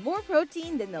calories, and more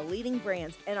protein than the leading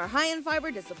brands, and are high in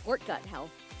fiber to support gut health.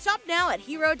 Shop now at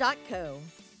Hero.co.